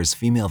Tucker's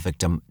female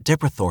victim,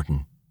 Deborah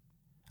Thornton.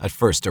 At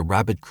first a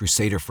rabid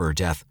crusader for her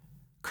death,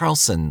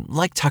 Carlson,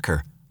 like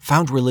Tucker,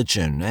 found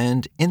religion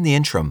and, in the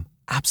interim,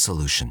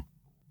 absolution.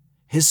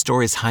 His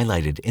story is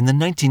highlighted in the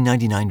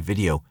 1999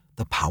 video,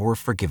 The Power of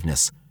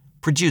Forgiveness,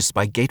 produced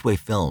by Gateway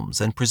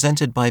Films and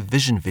presented by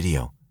Vision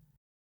Video.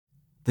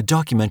 The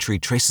documentary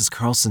traces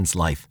Carlson's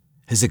life,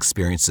 his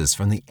experiences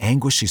from the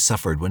anguish he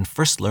suffered when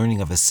first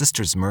learning of his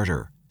sister's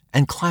murder,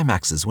 and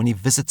climaxes when he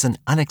visits an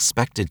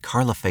unexpected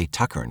Karla Faye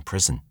Tucker in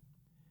prison.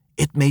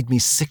 It made me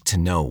sick to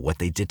know what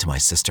they did to my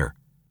sister.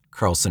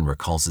 Carlson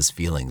recalls his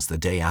feelings the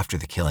day after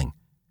the killing.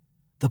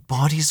 The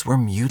bodies were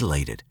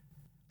mutilated,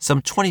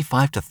 some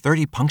 25 to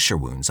 30 puncture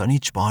wounds on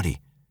each body.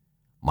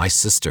 My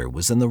sister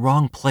was in the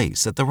wrong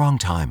place at the wrong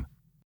time.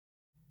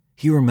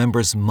 He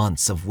remembers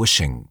months of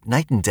wishing,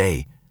 night and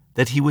day,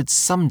 that he would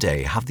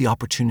someday have the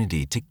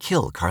opportunity to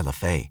kill Karla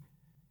Faye.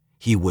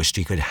 He wished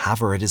he could have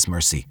her at his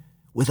mercy,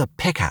 with a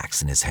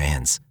pickaxe in his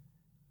hands.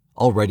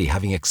 Already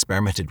having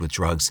experimented with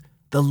drugs,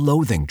 the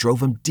loathing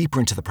drove him deeper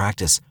into the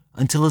practice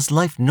until his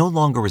life no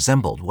longer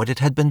resembled what it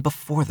had been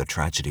before the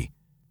tragedy.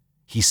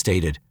 He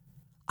stated,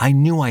 "I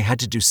knew I had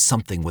to do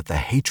something with the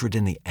hatred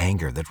and the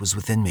anger that was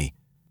within me.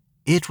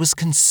 It was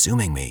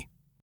consuming me."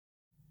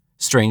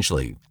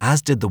 Strangely,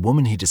 as did the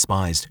woman he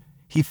despised,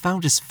 he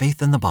found his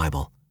faith in the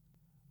Bible.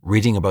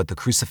 Reading about the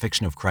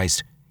crucifixion of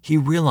Christ, he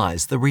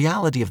realized the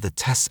reality of the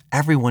tests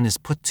everyone is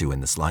put to in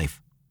this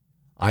life.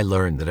 "I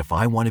learned that if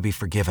I want to be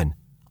forgiven,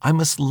 I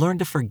must learn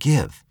to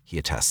forgive," he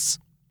attests.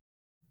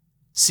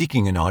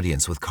 Seeking an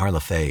audience with Karla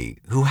Faye,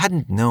 who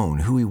hadn't known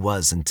who he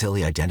was until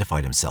he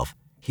identified himself,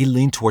 he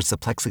leaned towards the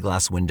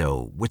plexiglass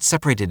window which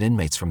separated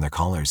inmates from their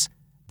collars,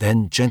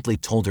 then gently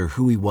told her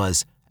who he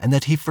was and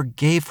that he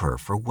forgave her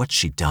for what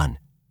she'd done.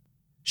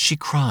 "She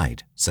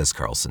cried," says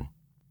Carlson.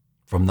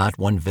 From that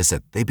one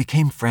visit, they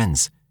became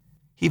friends.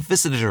 He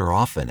visited her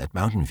often at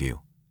Mountain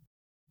View.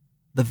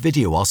 The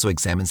video also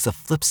examines the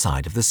flip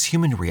side of this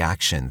human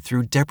reaction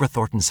through Deborah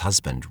Thornton's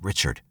husband,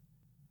 Richard.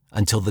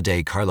 Until the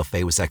day Karla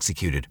Faye was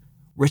executed,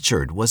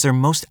 Richard was her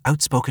most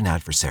outspoken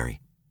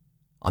adversary.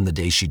 On the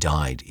day she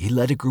died, he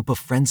led a group of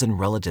friends and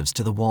relatives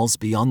to the walls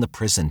beyond the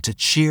prison to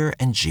cheer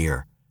and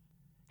jeer.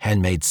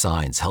 Handmade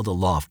signs held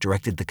aloft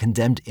directed the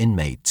condemned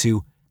inmate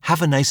to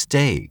 "Have a nice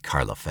day,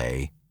 Karla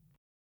Faye."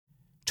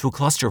 To a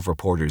cluster of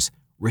reporters,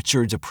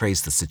 Richard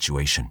appraised the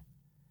situation.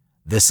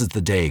 "This is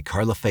the day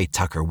Karla Faye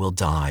Tucker will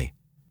die.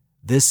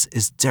 This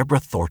is Deborah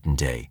Thornton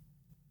Day.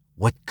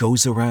 What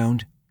goes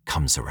around,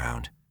 comes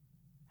around."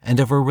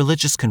 And of her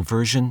religious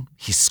conversion,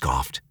 he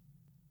scoffed.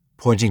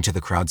 Pointing to the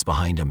crowds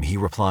behind him, he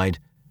replied,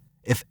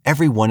 "If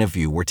every one of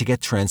you were to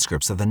get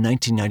transcripts of the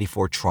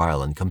 1994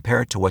 trial and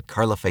compare it to what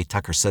Karla Faye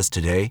Tucker says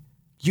today,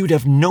 you'd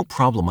have no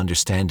problem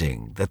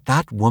understanding that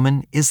that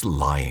woman is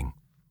lying."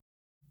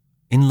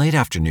 In late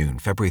afternoon,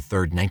 February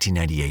 3,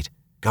 1998,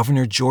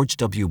 Governor George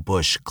W.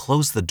 Bush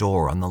closed the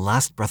door on the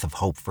last breath of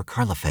hope for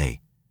Karla Faye.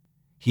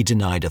 He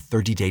denied a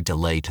 30-day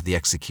delay to the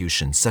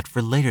execution set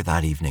for later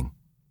that evening.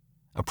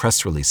 A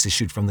press release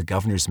issued from the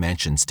governor's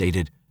mansion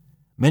stated,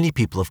 "Many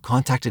people have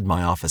contacted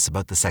my office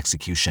about this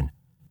execution.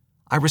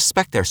 I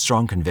respect their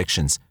strong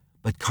convictions,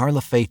 but Karla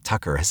Faye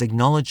Tucker has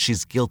acknowledged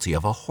she's guilty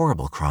of a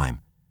horrible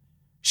crime.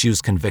 She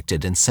was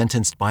convicted and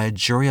sentenced by a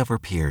jury of her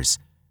peers.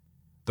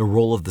 The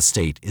role of the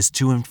state is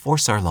to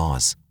enforce our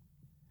laws.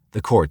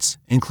 The courts,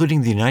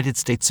 including the United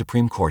States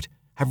Supreme Court,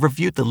 have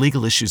reviewed the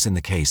legal issues in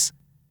the case,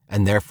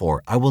 and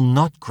therefore I will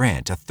not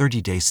grant a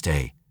 30-day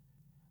stay.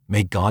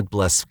 May God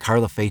bless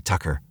Karla Faye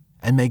Tucker,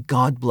 and may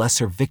God bless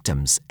her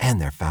victims and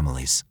their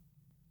families."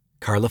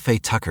 Karla Faye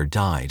Tucker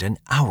died an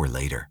hour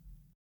later.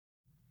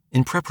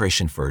 In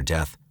preparation for her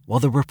death, while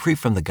the reprieve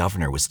from the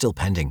governor was still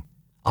pending,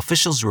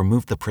 officials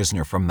removed the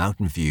prisoner from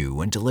Mountain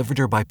View and delivered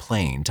her by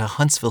plane to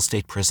Huntsville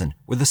State Prison,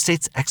 where the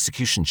state's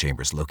execution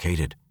chamber is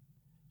located.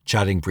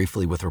 Chatting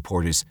briefly with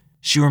reporters,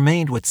 she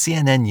remained what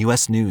CNN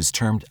US News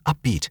termed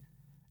upbeat,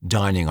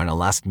 dining on a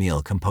last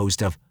meal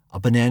composed of a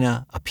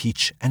banana, a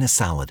peach, and a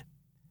salad.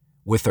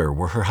 With her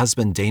were her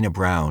husband Dana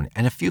Brown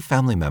and a few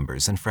family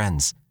members and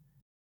friends.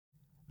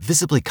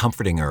 Visibly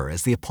comforting her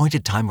as the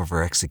appointed time of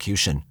her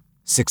execution,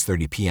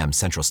 6:30 p.m.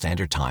 Central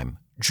Standard Time,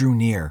 drew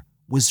near,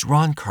 was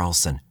Ron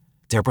Carlson,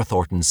 Deborah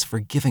Thornton's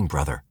forgiving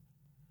brother.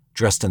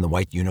 Dressed in the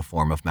white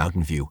uniform of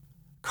Mountain View,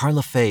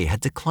 Karla Faye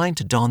had declined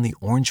to don the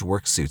orange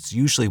work suits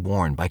usually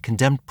worn by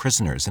condemned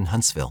prisoners in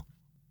Huntsville.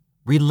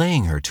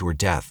 Relaying her to her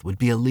death would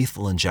be a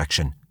lethal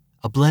injection,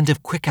 a blend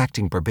of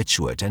quick-acting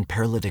barbiturate and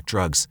paralytic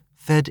drugs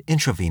fed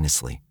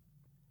intravenously.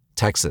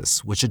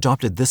 Texas, which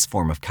adopted this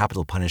form of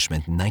capital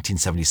punishment in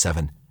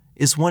 1977,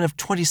 is one of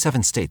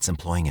 27 states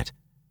employing it.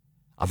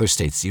 Other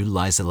states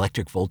utilize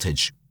electric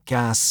voltage,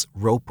 gas,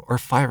 rope, or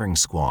firing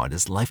squad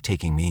as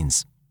life-taking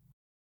means.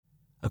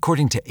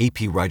 According to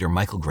AP writer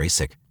Michael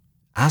Graysick,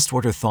 asked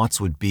what her thoughts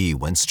would be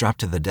when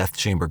strapped to the death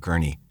chamber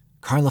gurney,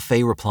 Karla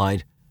Faye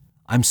replied,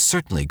 "I'm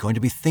certainly going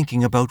to be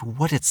thinking about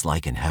what it's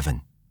like in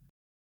heaven."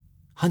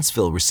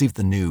 Huntsville received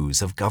the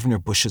news of Governor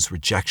Bush's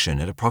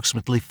rejection at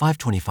approximately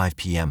 5:25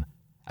 p.m.,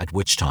 at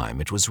which time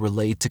it was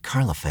relayed to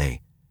Karla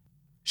Faye.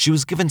 She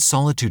was given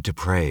solitude to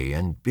pray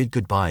and bid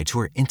goodbye to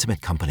her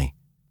intimate company.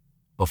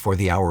 Before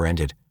the hour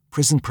ended,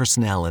 prison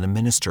personnel and a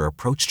minister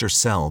approached her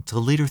cell to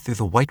lead her through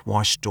the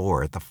whitewashed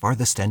door at the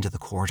farthest end of the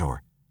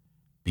corridor.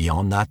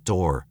 Beyond that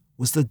door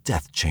was the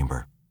death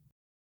chamber.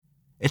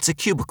 It's a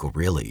cubicle,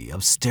 really,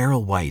 of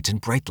sterile white and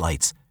bright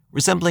lights,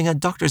 resembling a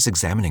doctor's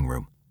examining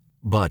room,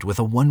 but with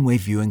a one-way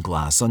viewing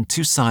glass on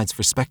two sides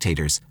for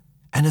spectators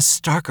and a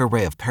stark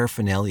array of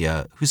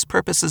paraphernalia whose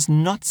purpose is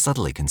not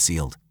subtly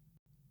concealed.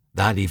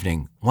 That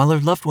evening, while her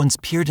loved ones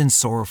peered in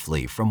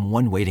sorrowfully from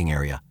one waiting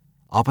area,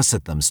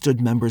 opposite them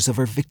stood members of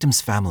her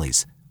victims'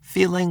 families,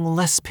 feeling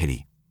less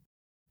pity.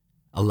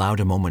 Allowed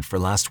a moment for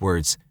last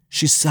words,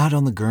 she sat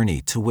on the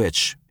gurney to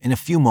which, in a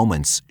few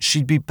moments,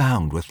 she'd be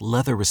bound with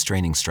leather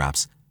restraining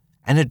straps,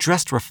 and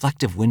addressed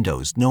reflective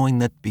windows knowing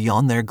that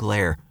beyond their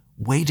glare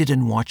waited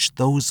and watched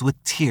those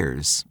with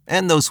tears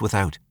and those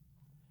without.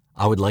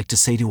 I would like to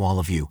say to all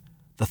of you,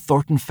 the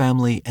Thornton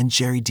family and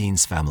Jerry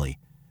Dean's family,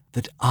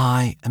 that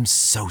I am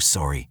so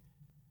sorry.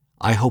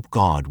 I hope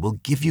God will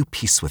give you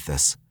peace with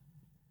this.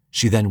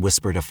 She then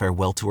whispered a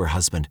farewell to her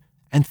husband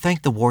and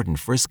thanked the warden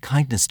for his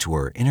kindness to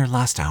her in her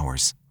last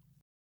hours.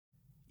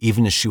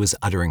 Even as she was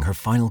uttering her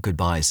final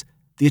goodbyes,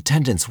 the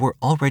attendants were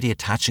already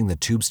attaching the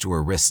tubes to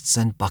her wrists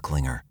and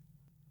buckling her.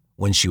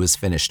 When she was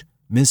finished,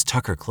 Ms.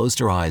 Tucker closed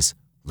her eyes,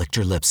 licked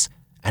her lips,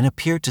 and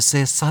appeared to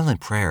say a silent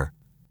prayer,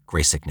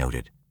 Graysick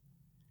noted.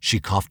 She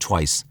coughed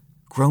twice,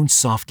 groaned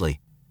softly,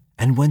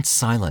 and went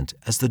silent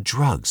as the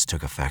drugs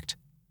took effect.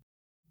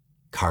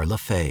 Karla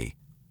Faye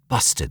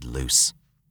busted loose.